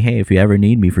up saying, hey, if you ever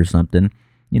need me for something,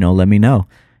 you know, let me know.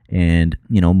 And,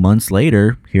 you know, months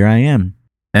later, here I am.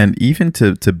 And even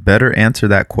to better answer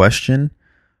that question,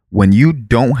 when you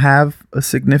don't have a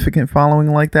significant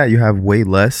following like that, you have way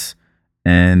less,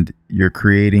 and you're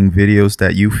creating videos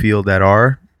that you feel that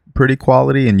are pretty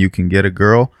quality and you can get a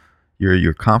girl,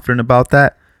 you're confident about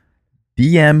that,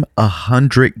 DM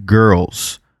 100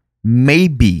 girls.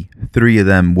 Maybe 3 of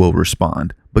them will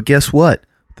respond. But guess what?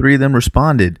 3 of them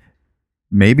responded.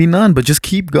 Maybe none, but just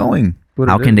keep going.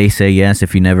 How can they say yes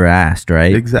if you never asked,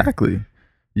 right? Exactly.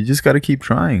 You just got to keep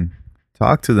trying.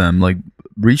 Talk to them. Like,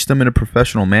 reach them in a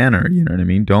professional manner. You know what I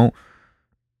mean? Don't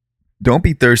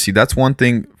be thirsty. That's one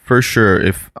thing for sure.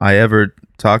 If I ever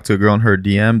talk to a girl in her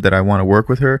DM that I want to work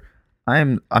with her,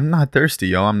 I'm not thirsty,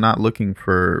 yo. I'm not looking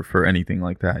for anything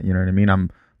like that. You know what I mean? I'm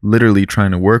literally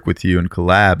trying to work with you and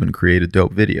collab and create a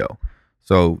dope video.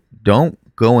 So don't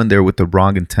go in there with the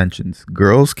wrong intentions.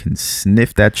 Girls can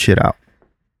sniff that shit out.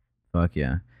 Fuck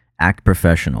yeah. Act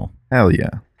professional. Hell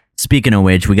yeah. Speaking of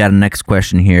which, we got a next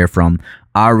question here from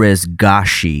Ares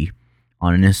Gashi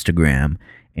on Instagram.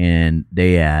 And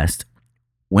they asked,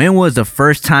 when was the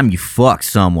first time you fucked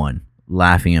someone?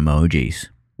 Laughing emojis.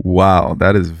 Wow,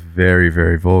 that is very,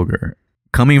 very vulgar.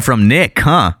 Coming from Nick,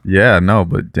 huh? Yeah, no,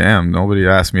 but damn, nobody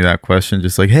asked me that question.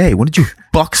 Just like, hey, when did you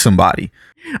fuck somebody?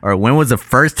 Or when was the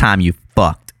first time you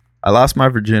fucked? I lost my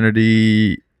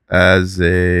virginity as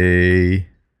I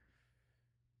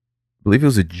believe it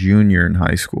was a junior in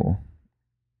high school.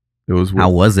 How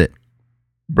was it?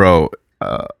 Bro,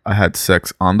 I had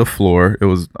sex on the floor. It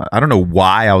was, I don't know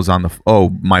why I was on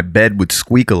my bed would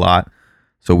squeak a lot.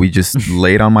 So we just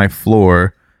laid on my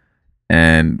floor.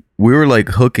 And we were like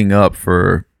hooking up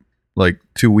for like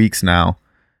 2 weeks now.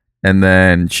 And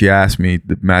then she asked me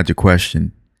the magic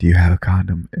question, do you have a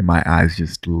condom? And my eyes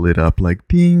just lit up like,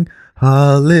 ding,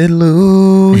 hallelujah.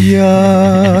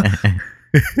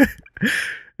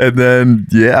 And then,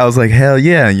 I was like, hell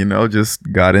yeah. You know,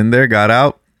 just got in there, got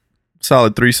out.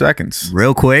 Solid 3 seconds.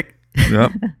 Real quick.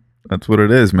 Yep. That's what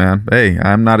it is, man. Hey,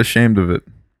 I'm not ashamed of it.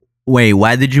 Wait,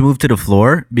 why did you move to the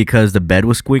floor? Because the bed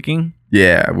was squeaking?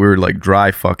 Yeah, we were like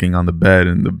dry fucking on the bed,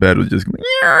 and the bed was just going,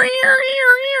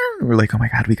 we're like, oh my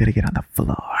God, we gotta get on the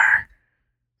floor.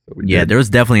 Yeah, there was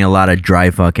definitely a lot of dry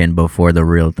fucking before the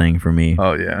real thing for me.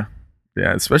 Oh yeah.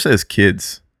 Yeah, especially as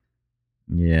kids.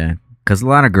 Yeah, because a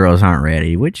lot of girls aren't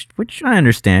ready, which I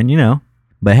understand, you know.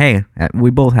 But hey, we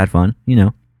both had fun, you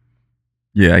know.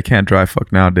 Yeah, I can't dry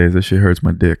fuck nowadays. That shit hurts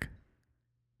my dick.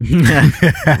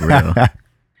 Real.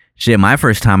 Shit, my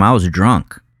first time I was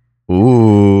drunk.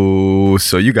 Ooh,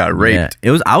 so you got raped.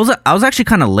 Yeah, I was actually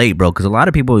kind of late, bro, because a lot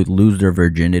of people lose their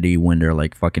virginity when they're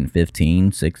like fucking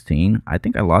 15, 16. I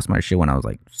think I lost my shit when I was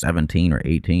like 17 or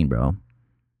 18, bro.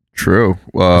 True.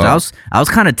 I was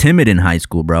kind of timid in high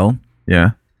school, bro.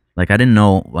 Yeah. Like I didn't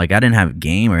know, like I didn't have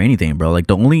game or anything, bro. Like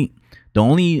the only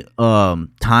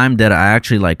time that I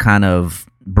actually like kind of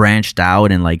branched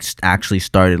out and like actually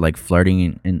started like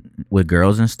flirting with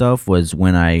girls and stuff was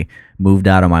when I moved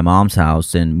out of my mom's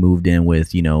house and moved in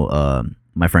with, you know,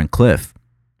 my friend Cliff,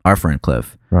 our friend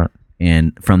Cliff. Right.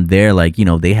 And from there, like,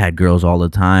 they had girls all the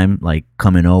time, like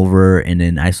coming over. And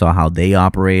then I saw how they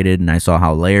operated, and I saw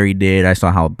how Larry did. I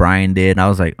saw how Brian did. And I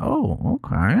was like, oh,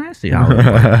 okay, I see how it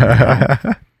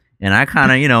works. And I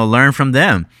kind of, learned from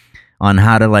them on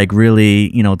how to like really,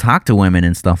 talk to women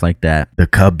and stuff like that. The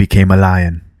cub became a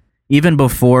lion. Even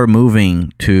before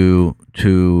moving to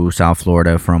South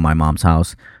Florida from my mom's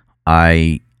house,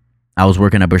 I was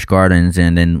working at Busch Gardens,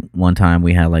 and then one time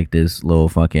we had like this little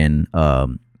fucking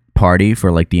party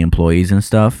for like the employees and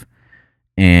stuff,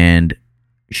 and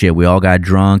shit, we all got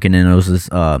drunk, and then there was this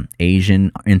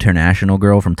Asian international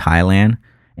girl from Thailand,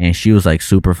 and she was like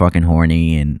super fucking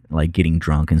horny and like getting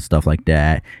drunk and stuff like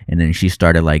that, and then she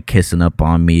started like kissing up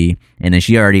on me, and then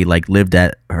she already like lived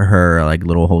at her like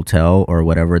little hotel or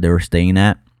whatever they were staying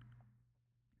at,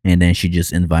 and then she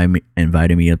just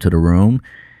invited me up to the room.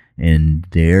 And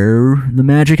there, the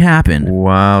magic happened.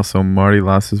 Wow, so Marty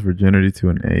lost his virginity to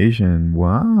an Asian.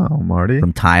 Wow, Marty.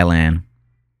 From Thailand,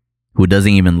 who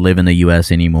doesn't even live in the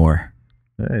U.S. anymore.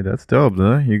 Hey, that's dope,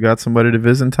 huh? You got somebody to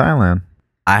visit in Thailand.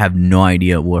 I have no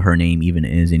idea what her name even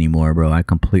is anymore, bro. I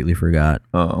completely forgot.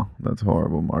 Oh, that's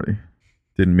horrible, Marty.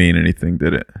 Didn't mean anything,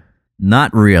 did it?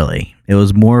 Not really. It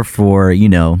was more for,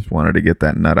 Just wanted to get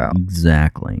that nut out.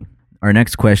 Exactly. Our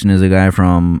next question is a guy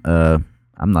from, I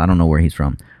don't know where he's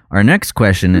from. Our next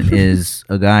question is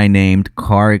a guy named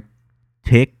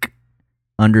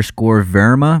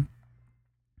Kartik_Verma.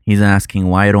 He's asking,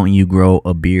 why don't you grow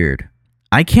a beard?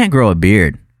 I can't grow a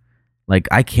beard. Like,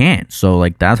 I can't. So,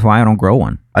 like, that's why I don't grow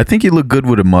one. I think you look good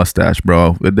with a mustache,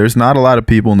 bro. There's not a lot of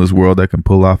people in this world that can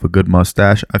pull off a good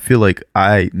mustache. I feel like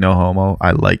no homo,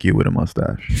 I like you with a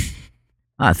mustache.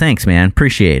 Thanks, man.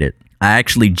 Appreciate it. I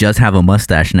actually just have a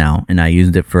mustache now, and I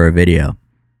used it for a video.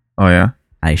 Oh, yeah?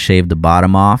 I shaved the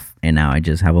bottom off, and now I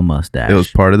just have a mustache. It was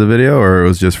part of the video, or it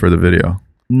was just for the video?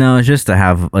 No, it's just to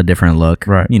have a different look.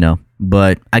 Right.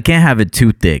 But I can't have it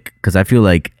too thick because I feel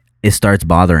like it starts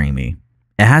bothering me.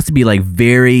 It has to be like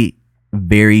very,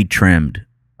 very trimmed.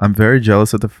 I'm very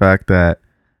jealous of the fact that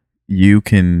you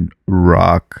can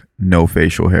rock no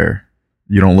facial hair.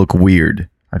 You don't look weird.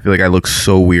 I feel like I look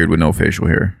so weird with no facial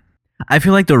hair. I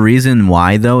feel like the reason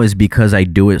why, though, is because I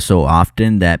do it so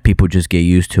often that people just get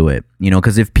used to it.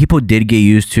 Because if people did get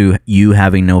used to you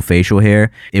having no facial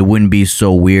hair, it wouldn't be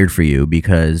so weird for you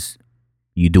because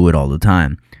you do it all the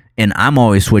time. And I'm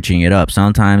always switching it up.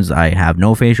 Sometimes I have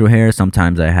no facial hair.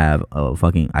 Sometimes I have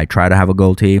I try to have a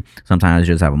goatee. Sometimes I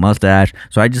just have a mustache.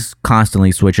 So I just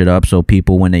constantly switch it up. So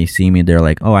people, when they see me, they're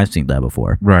like, oh, I've seen that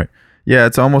before. Right. Yeah,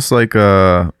 it's almost like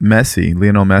Messi,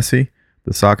 Lionel Messi,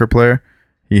 the soccer player.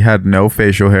 He had no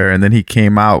facial hair, and then he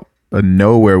came out of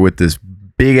nowhere with this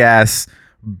big ass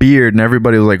beard, and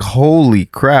everybody was like, holy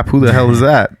crap, who the hell is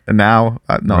that? And now,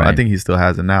 right. I think he still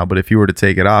has it now, but if you were to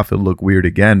take it off, it'd look weird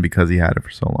again because he had it for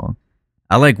so long.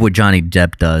 I like what Johnny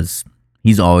Depp does.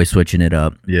 He's always switching it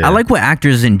up. Yeah. I like what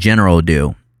actors in general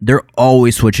do. They're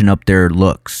always switching up their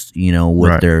looks,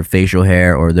 with their facial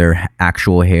hair or their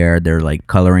actual hair. They're like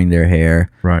coloring their hair.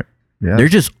 Right. Yeah. They're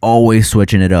just always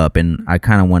switching it up, and I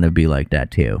kind of want to be like that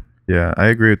too. Yeah, I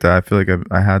agree with that. I feel like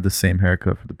I had the same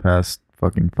haircut for the past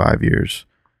fucking 5 years.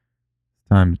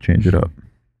 Time to change it up.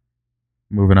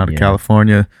 Moving out of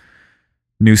California,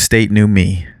 new state, new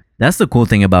me. That's the cool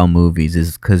thing about movies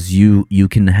is because you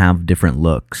can have different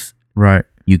looks. Right.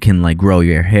 You can like grow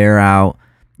your hair out.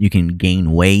 You can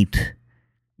gain weight.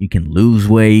 You can lose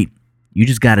weight. You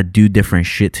just got to do different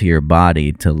shit to your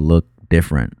body to look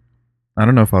different. I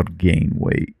don't know if I'd gain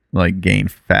weight, like gain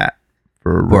fat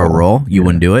for a role. For a role? You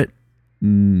wouldn't do it?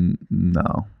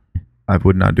 No. I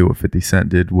would not do what 50 Cent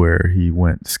did where he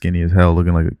went skinny as hell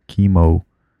looking like a chemo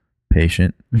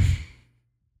patient.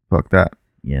 Fuck that.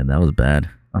 Yeah, that was bad.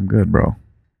 I'm good, bro.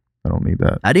 I don't need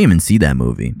that. I didn't even see that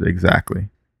movie. Exactly.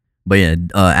 But yeah,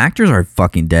 actors are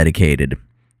fucking dedicated.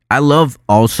 I love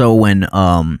also when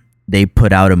they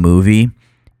put out a movie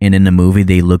and in the movie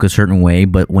they look a certain way,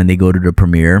 but when they go to the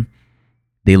premiere,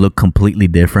 they look completely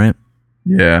different.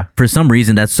 Yeah. For some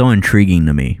reason, that's so intriguing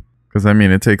to me. Because, I mean,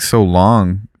 it takes so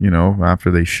long, after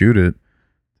they shoot it.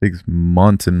 It takes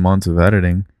months and months of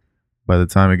editing. By the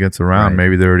time it gets around,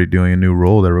 maybe they're already doing a new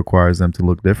role that requires them to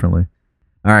look differently.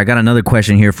 All right, I got another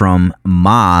question here from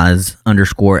Maz_XO.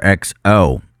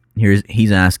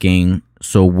 He's asking,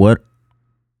 so what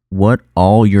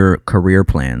all your career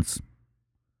plans?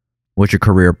 What's your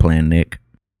career plan, Nick?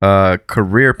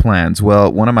 Career plans.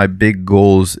 Well, one of my big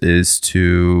goals is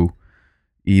to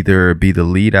either be the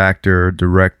lead actor or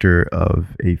director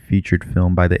of a featured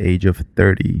film by the age of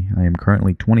 30. I am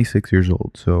currently 26 years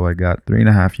old, so I got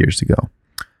 3.5 years to go.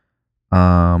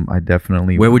 I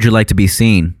definitely... Where would you like to be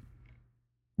seen?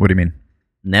 What do you mean?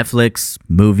 Netflix,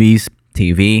 movies,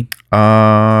 TV.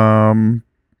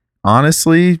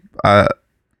 Honestly, I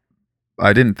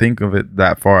didn't think of it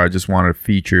that far. I just wanted a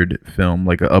featured film,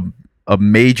 like a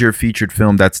major featured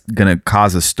film that's gonna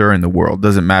cause a stir in the world.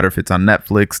 Doesn't matter if it's on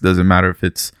Netflix. Doesn't matter if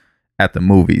it's at the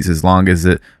movies. As long as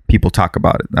people talk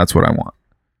about it, that's what I want.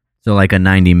 So like a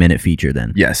 90-minute feature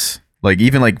then. Yes. Like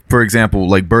even like for example,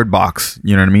 like Bird Box.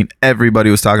 You know what I mean? Everybody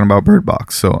was talking about Bird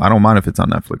Box, so I don't mind if it's on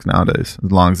Netflix nowadays,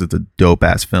 as long as it's a dope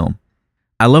ass film.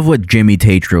 I love what Jimmy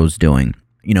Tatro's doing.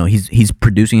 You know, he's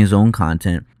producing his own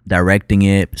content, directing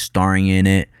it, starring in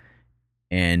it,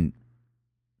 and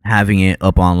having it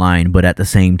up online. But at the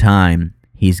same time,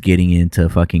 he's getting into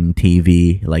fucking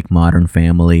TV, like Modern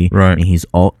Family. Right. And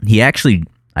he actually,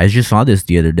 I just saw this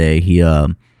the other day. He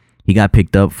got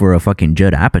picked up for a fucking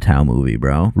Judd Apatow movie,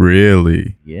 bro.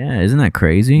 Really? Yeah, isn't that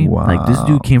crazy? Wow. Like, this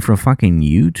dude came from fucking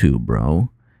YouTube,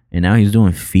 bro. And now he's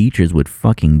doing features with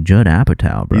fucking Judd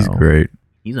Apatow, bro. He's great.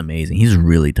 He's amazing. He's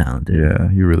really talented.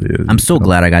 Yeah, he really is. I'm so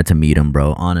glad I got to meet him,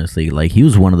 bro. Honestly, like, he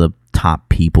was one of the top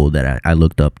people that I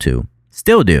looked up to.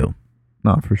 Still do.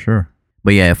 Not for sure.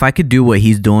 But yeah, if I could do what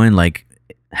he's doing, like,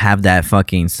 have that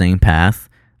fucking same path,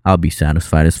 I'll be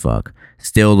satisfied as fuck.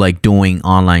 Still, like, doing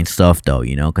online stuff, though,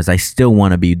 you know? Because I still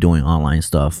want to be doing online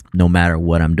stuff no matter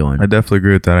what I'm doing. I definitely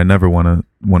agree with that. I never want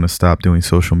to stop doing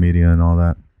social media and all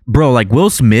that. Bro, like,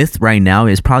 Will Smith right now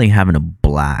is probably having a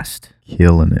blast.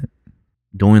 Killing it.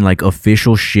 Doing, like,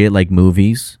 official shit, like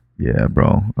movies. Yeah,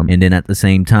 bro. And then at the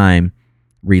same time,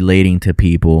 relating to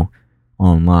people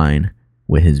online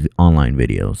with his online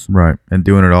videos. Right. And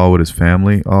doing it all with his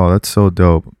family. Oh, that's so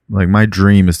dope. Like, my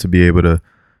dream is to be able to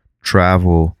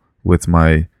travel with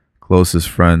my closest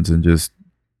friends and just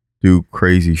do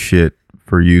crazy shit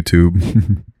for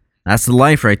YouTube. That's the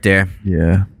life right there.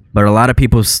 Yeah. But a lot of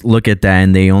people look at that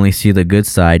and they only see the good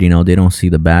side, you know, they don't see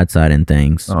the bad side in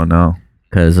things. Oh, no.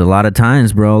 Because a lot of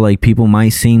times, bro, like, people might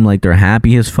seem like they're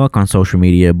happy as fuck on social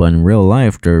media, but in real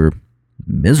life, they're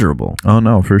miserable. Oh,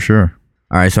 no, for sure.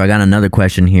 All right, so I got another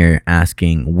question here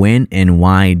asking, when and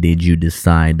why did you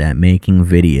decide that making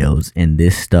videos and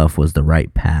this stuff was the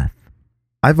right path?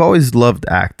 I've always loved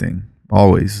acting.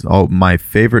 Always. My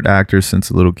favorite actor since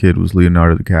a little kid was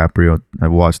Leonardo DiCaprio.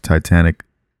 I've watched Titanic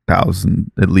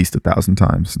at least 1,000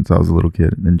 times since I was a little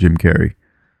kid, and Jim Carrey.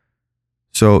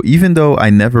 So even though I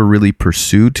never really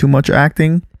pursued too much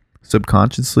acting,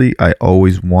 subconsciously, I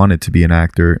always wanted to be an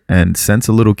actor. And since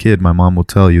a little kid, my mom will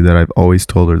tell you that I've always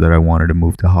told her that I wanted to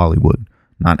move to Hollywood,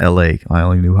 not LA. I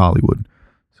only knew Hollywood.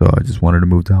 So I just wanted to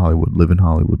move to Hollywood, live in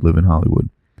Hollywood.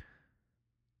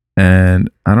 And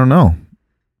I don't know.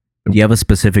 Do you have a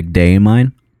specific day in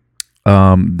mind?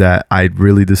 That I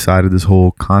really decided this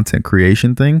whole content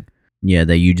creation thing. Yeah,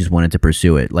 that you just wanted to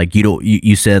pursue it. Like,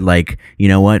 you said, like, you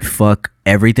know what? Fuck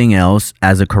everything else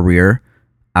as a career.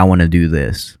 I want to do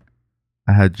this.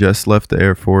 I had just left the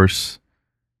Air Force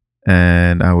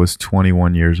and I was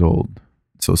 21 years old.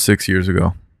 So 6 years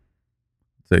ago.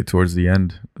 Say towards the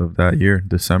end of that year,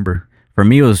 December. For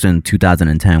me, it was in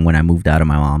 2010 when I moved out of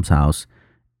my mom's house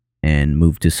and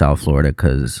moved to South Florida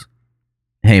because,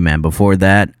 hey, man, before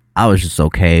that, I was just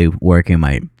okay working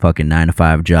my fucking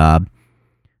 9-to-5 job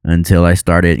until I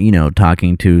started, you know,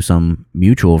 talking to some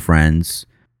mutual friends,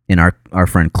 and our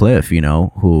friend Cliff, you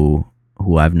know, who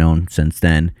I've known since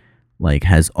then, like,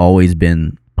 has always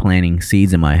been planting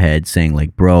seeds in my head saying,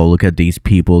 like, bro, look at these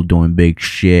people doing big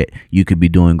shit. You could be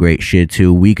doing great shit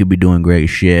too. We could be doing great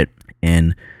shit.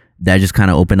 And that just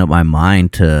kind of opened up my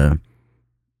mind to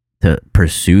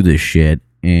pursue this shit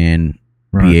and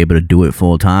be able to do it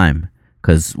full time.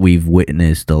 Because we've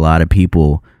witnessed a lot of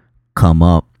people come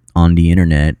up on the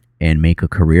internet and make a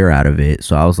career out of it.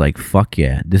 So I was like, fuck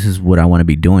yeah, this is what I want to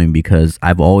be doing, because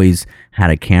I've always had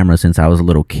a camera since I was a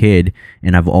little kid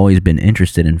and I've always been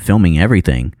interested in filming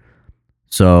everything.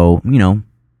 So, you know,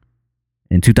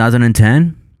 in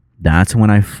 2010, that's when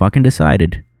I fucking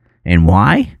decided. And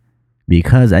why?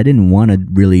 Because I didn't want to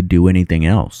really do anything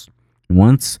else.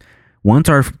 Once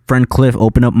our friend Cliff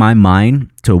opened up my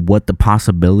mind to what the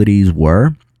possibilities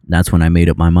were, that's when I made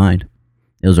up my mind.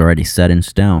 It was already set in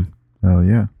stone. Oh,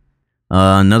 yeah.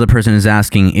 Another person is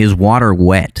asking, is water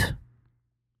wet?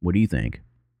 What do you think?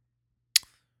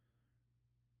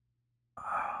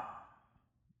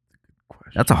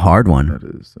 That's a hard one. That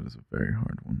is a very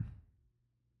hard one.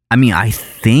 I mean, I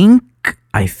think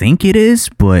it is,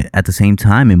 but at the same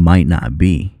time, it might not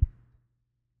be.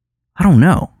 I don't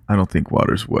know. I don't think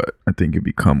water's wet. I think it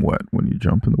become wet when you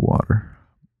jump in the water,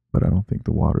 but I don't think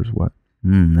the water's wet.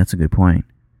 That's a good point.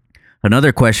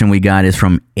 Another question we got is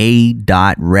from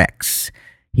A.Rex.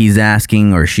 He's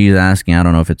asking, or she's asking, I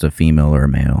don't know if it's a female or a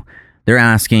male, They're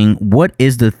asking, what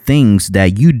is the things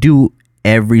that you do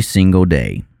every single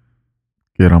day?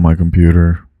 Get on my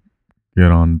computer,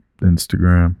 get on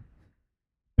Instagram,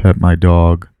 pet my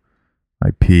dog,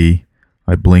 I pee,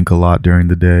 I blink a lot during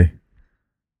the day.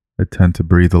 I tend to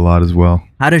breathe a lot as well.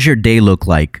 How does your day look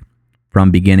like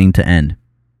from beginning to end?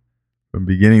 From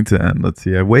beginning to end, let's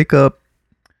see. I wake up.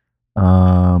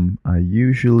 I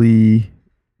usually,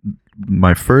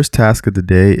 my first task of the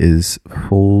day is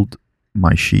fold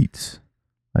my sheets.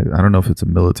 I don't know if it's a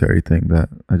military thing that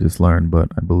I just learned, but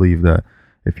I believe that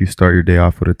if you start your day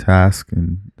off with a task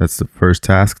and that's the first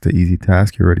task, the easy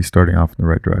task, you're already starting off in the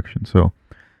right direction. So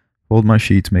fold my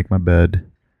sheets, make my bed.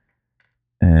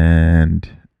 And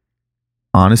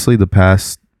honestly, the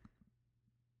past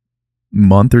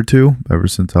month or two, ever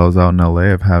since I was out in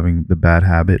LA, of having the bad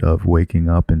habit of waking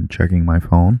up and checking my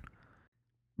phone.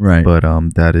 Right. But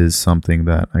that is something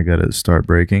that I got to start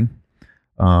breaking.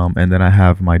 And then I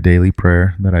have my daily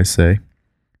prayer that I say.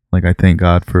 Like, I thank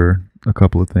God for a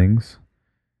couple of things.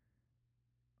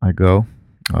 I go,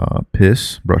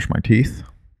 piss, brush my teeth,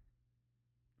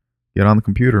 get on the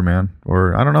computer, man.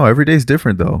 Or I don't know. Every day's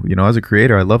different, though. You know, as a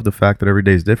creator, I love the fact that every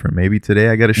day's different. Maybe today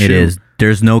I got to shoot. It is.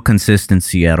 There's no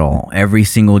consistency at all. Every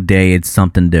single day, it's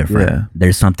something different. Yeah.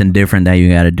 There's something different that you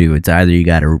got to do. It's either you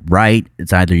got to write.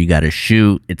 It's either you got to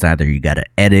shoot. It's either you got to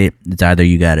edit. It's either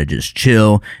you got to just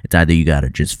chill. It's either you got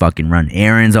to just fucking run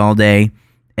errands all day.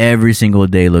 Every single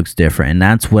day looks different. And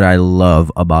that's what I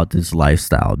love about this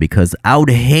lifestyle, because I would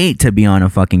hate to be on a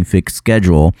fucking fixed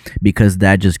schedule, because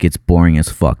that just gets boring as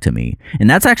fuck to me. And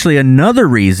that's actually another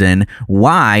reason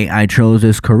why I chose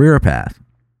this career path.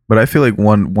 But I feel like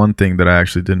one thing that I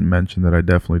actually didn't mention that I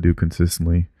definitely do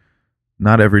consistently,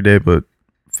 not every day, but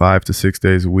 5 to 6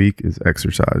 days a week, is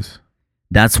exercise.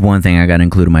 That's one thing I got to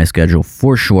include in my schedule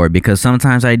for sure, because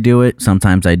sometimes I do it,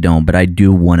 sometimes I don't, but I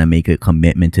do want to make a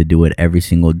commitment to do it every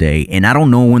single day. And I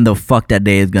don't know when the fuck that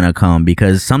day is going to come,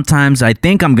 because sometimes I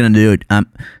think I'm going to do it.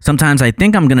 Sometimes I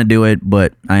think I'm going to do it,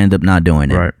 but I end up not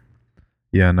doing it. Right.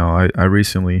 Yeah, no, I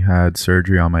recently had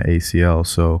surgery on my ACL.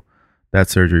 So that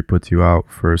surgery puts you out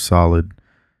for a solid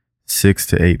 6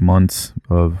 to 8 months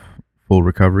of full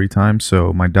recovery time.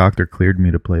 So my doctor cleared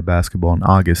me to play basketball in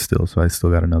August still. So I still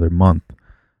got another month.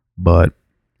 But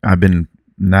I've been,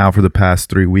 now for the past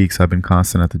 3 weeks, I've been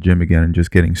constant at the gym again and just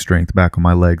getting strength back on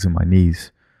my legs and my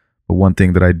knees. But one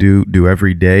thing that I do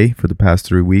every day for the past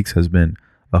 3 weeks has been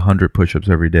 100 push-ups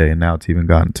every day. And now it's even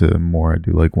gotten to more. I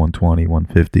do like 120,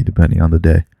 150, depending on the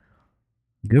day.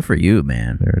 Good for you,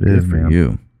 man. There it is, man. Good for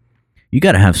you. You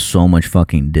got to have so much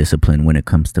fucking discipline when it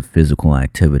comes to physical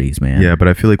activities, man. Yeah, but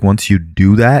I feel like once you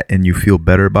do that and you feel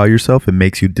better about yourself, it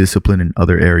makes you disciplined in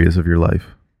other areas of your life.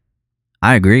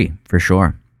 I agree, for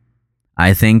sure.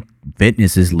 I think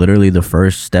fitness is literally the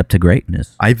first step to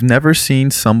greatness. I've never seen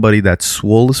somebody that's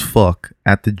swole as fuck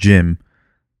at the gym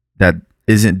that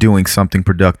isn't doing something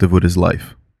productive with his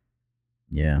life.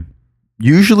 Yeah.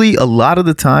 Usually, a lot of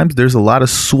the times, there's a lot of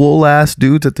swole ass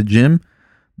dudes at the gym.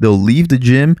 They'll leave the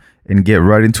gym and get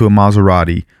right into a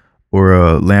Maserati or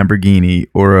a Lamborghini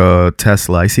or a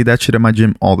Tesla. I see that shit at my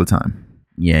gym all the time.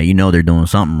 Yeah, you know they're doing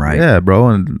something right. Yeah, bro.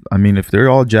 And I mean, if they're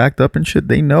all jacked up and shit,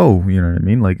 they know, you know what I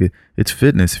mean? Like, it's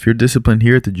fitness. If you're disciplined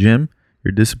here at the gym,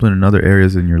 you're disciplined in other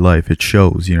areas in your life. It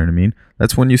shows, you know what I mean?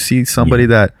 That's when you see somebody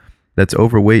that's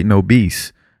overweight and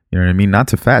obese, you know what I mean? Not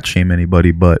to fat shame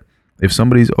anybody, but if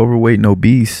somebody's overweight and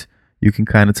obese, you can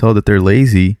kind of tell that they're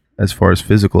lazy as far as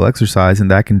physical exercise,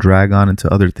 and that can drag on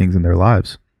into other things in their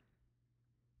lives.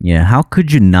 Yeah, how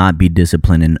could you not be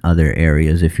disciplined in other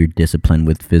areas if you're disciplined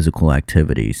with physical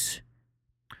activities?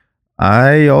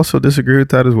 I also disagree with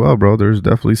that as well, bro. There's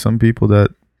definitely some people that,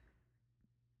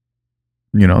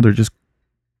 you know,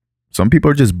 some people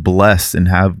are just blessed and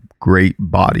have great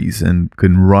bodies and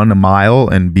can run a mile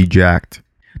and be jacked.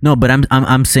 No, but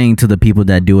I'm saying to the people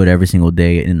that do it every single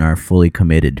day and are fully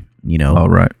committed, you know. Oh,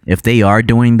 right. If they are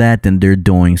doing that, then they're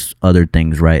doing other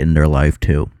things right in their life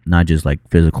too, not just like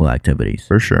physical activities.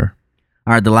 For sure.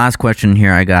 All right, the last question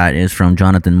here I got is from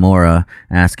Jonathan Mora,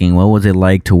 asking, what was it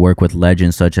like to work with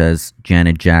legends such as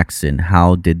Janet Jackson?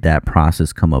 How did that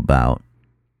process come about?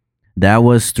 That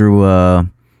was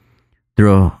through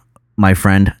my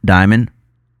friend Diamond,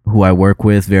 who I work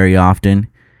with very often,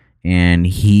 and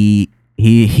he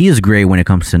is great when it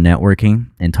comes to networking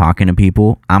and talking to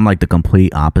people. I'm like the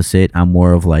complete opposite. I'm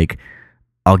more of like,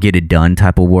 I'll get it done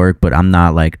type of work, but I'm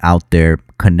not like out there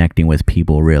connecting with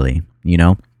people really, you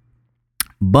know?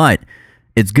 But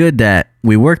it's good that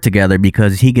we work together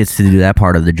because he gets to do that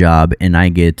part of the job and I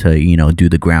get to, you know, do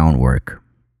the groundwork,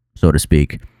 so to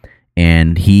speak.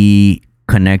 And he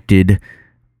connected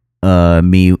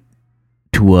me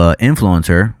to an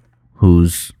influencer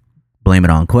who's Blame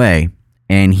It On Quay,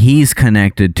 and he's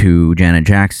connected to Janet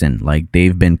Jackson. Like,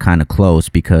 they've been kind of close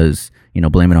because, you know,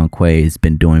 Blame It On Quay has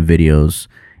been doing videos,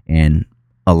 and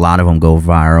a lot of them go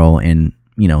viral, and,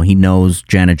 you know, he knows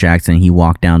Janet Jackson. He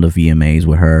walked down to VMAs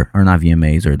with her, or not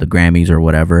VMAs, or the Grammys or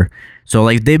whatever. So,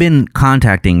 like, they've been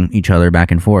contacting each other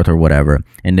back and forth or whatever.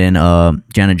 And then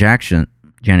Janet Jackson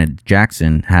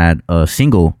had a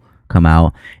single come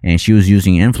out, and she was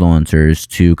using influencers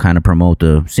to kind of promote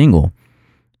the single.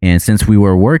 And since we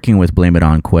were working with Blame It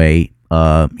On Quay,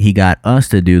 he got us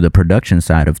to do the production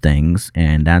side of things,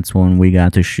 and that's when we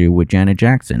got to shoot with Janet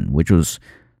Jackson, which was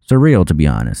surreal, to be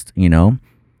honest. You know,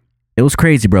 it was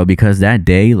crazy, bro, because that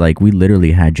day, like, we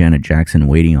literally had Janet Jackson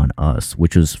waiting on us,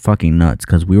 which was fucking nuts,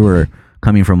 because we were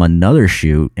coming from another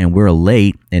shoot and we were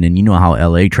late, and then you know how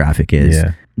LA traffic is.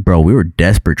 Yeah. Bro, we were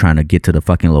desperate trying to get to the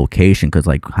fucking location, because,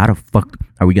 like, how the fuck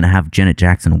are we gonna have Janet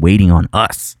Jackson waiting on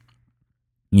us?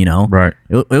 You know, Right.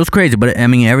 It was crazy, but I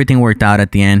mean, everything worked out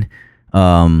at the end.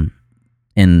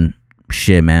 And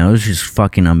shit, man, it was just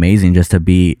fucking amazing just to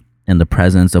be in the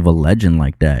presence of a legend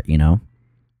like that, you know?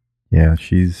 Yeah,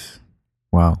 she's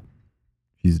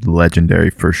legendary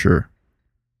for sure.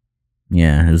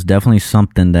 Yeah, it was definitely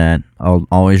something that I'll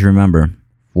always remember,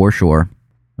 for sure.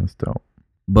 That's dope.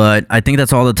 But I think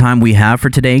that's all the time we have for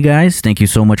today, guys. Thank you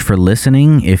so much for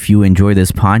listening. If you enjoy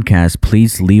this podcast,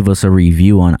 please leave us a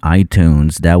review on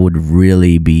iTunes. That would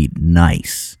really be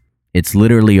nice. It's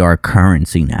literally our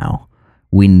currency now.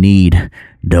 We need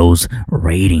those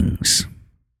ratings.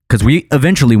 Because we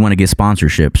eventually want to get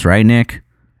sponsorships, right, Nick?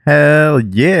 Hell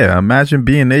yeah. Imagine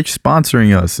B&H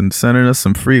sponsoring us and sending us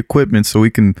some free equipment so we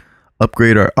can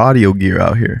upgrade our audio gear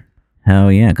out here.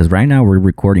 Hell yeah, because right now we're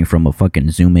recording from a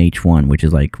fucking Zoom H1, which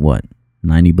is like, what,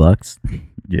 $90?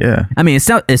 Yeah. I mean,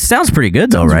 it sounds pretty good,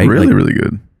 though, Sounds right? really, like, really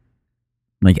good.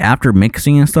 Like, after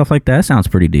mixing and stuff like that, it sounds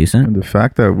pretty decent. And the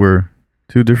fact that we're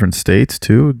two different states,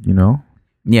 too, you know?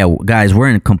 Yeah, guys, we're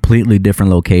in completely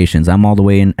different locations. I'm all the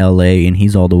way in LA, and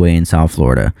he's all the way in South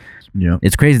Florida. Yeah.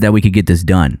 It's crazy that we could get this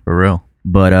done. For real.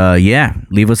 But, yeah,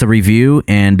 leave us a review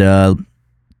and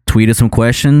tweet us some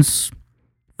questions.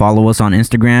 Follow us on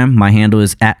Instagram. My handle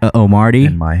is @Marty.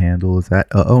 And my handle is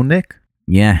Nick.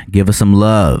 Yeah, give us some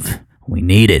love. We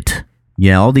need it.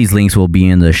 Yeah, all these links will be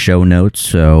in the show notes,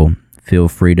 so feel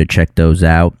free to check those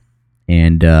out.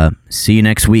 And see you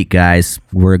next week, guys.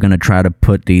 We're going to try to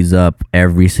put these up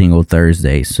every single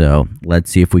Thursday, so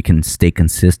let's see if we can stay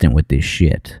consistent with this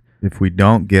shit. If we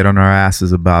don't, get on our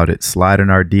asses about it. Slide in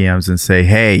our DMs and say,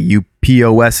 hey, you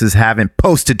POSs haven't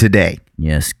posted today.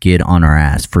 Yes, get on our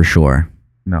ass for sure.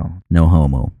 No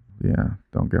homo. Yeah,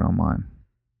 don't get on mine.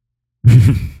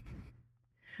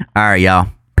 All right, y'all.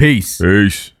 Peace.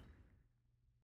 Peace.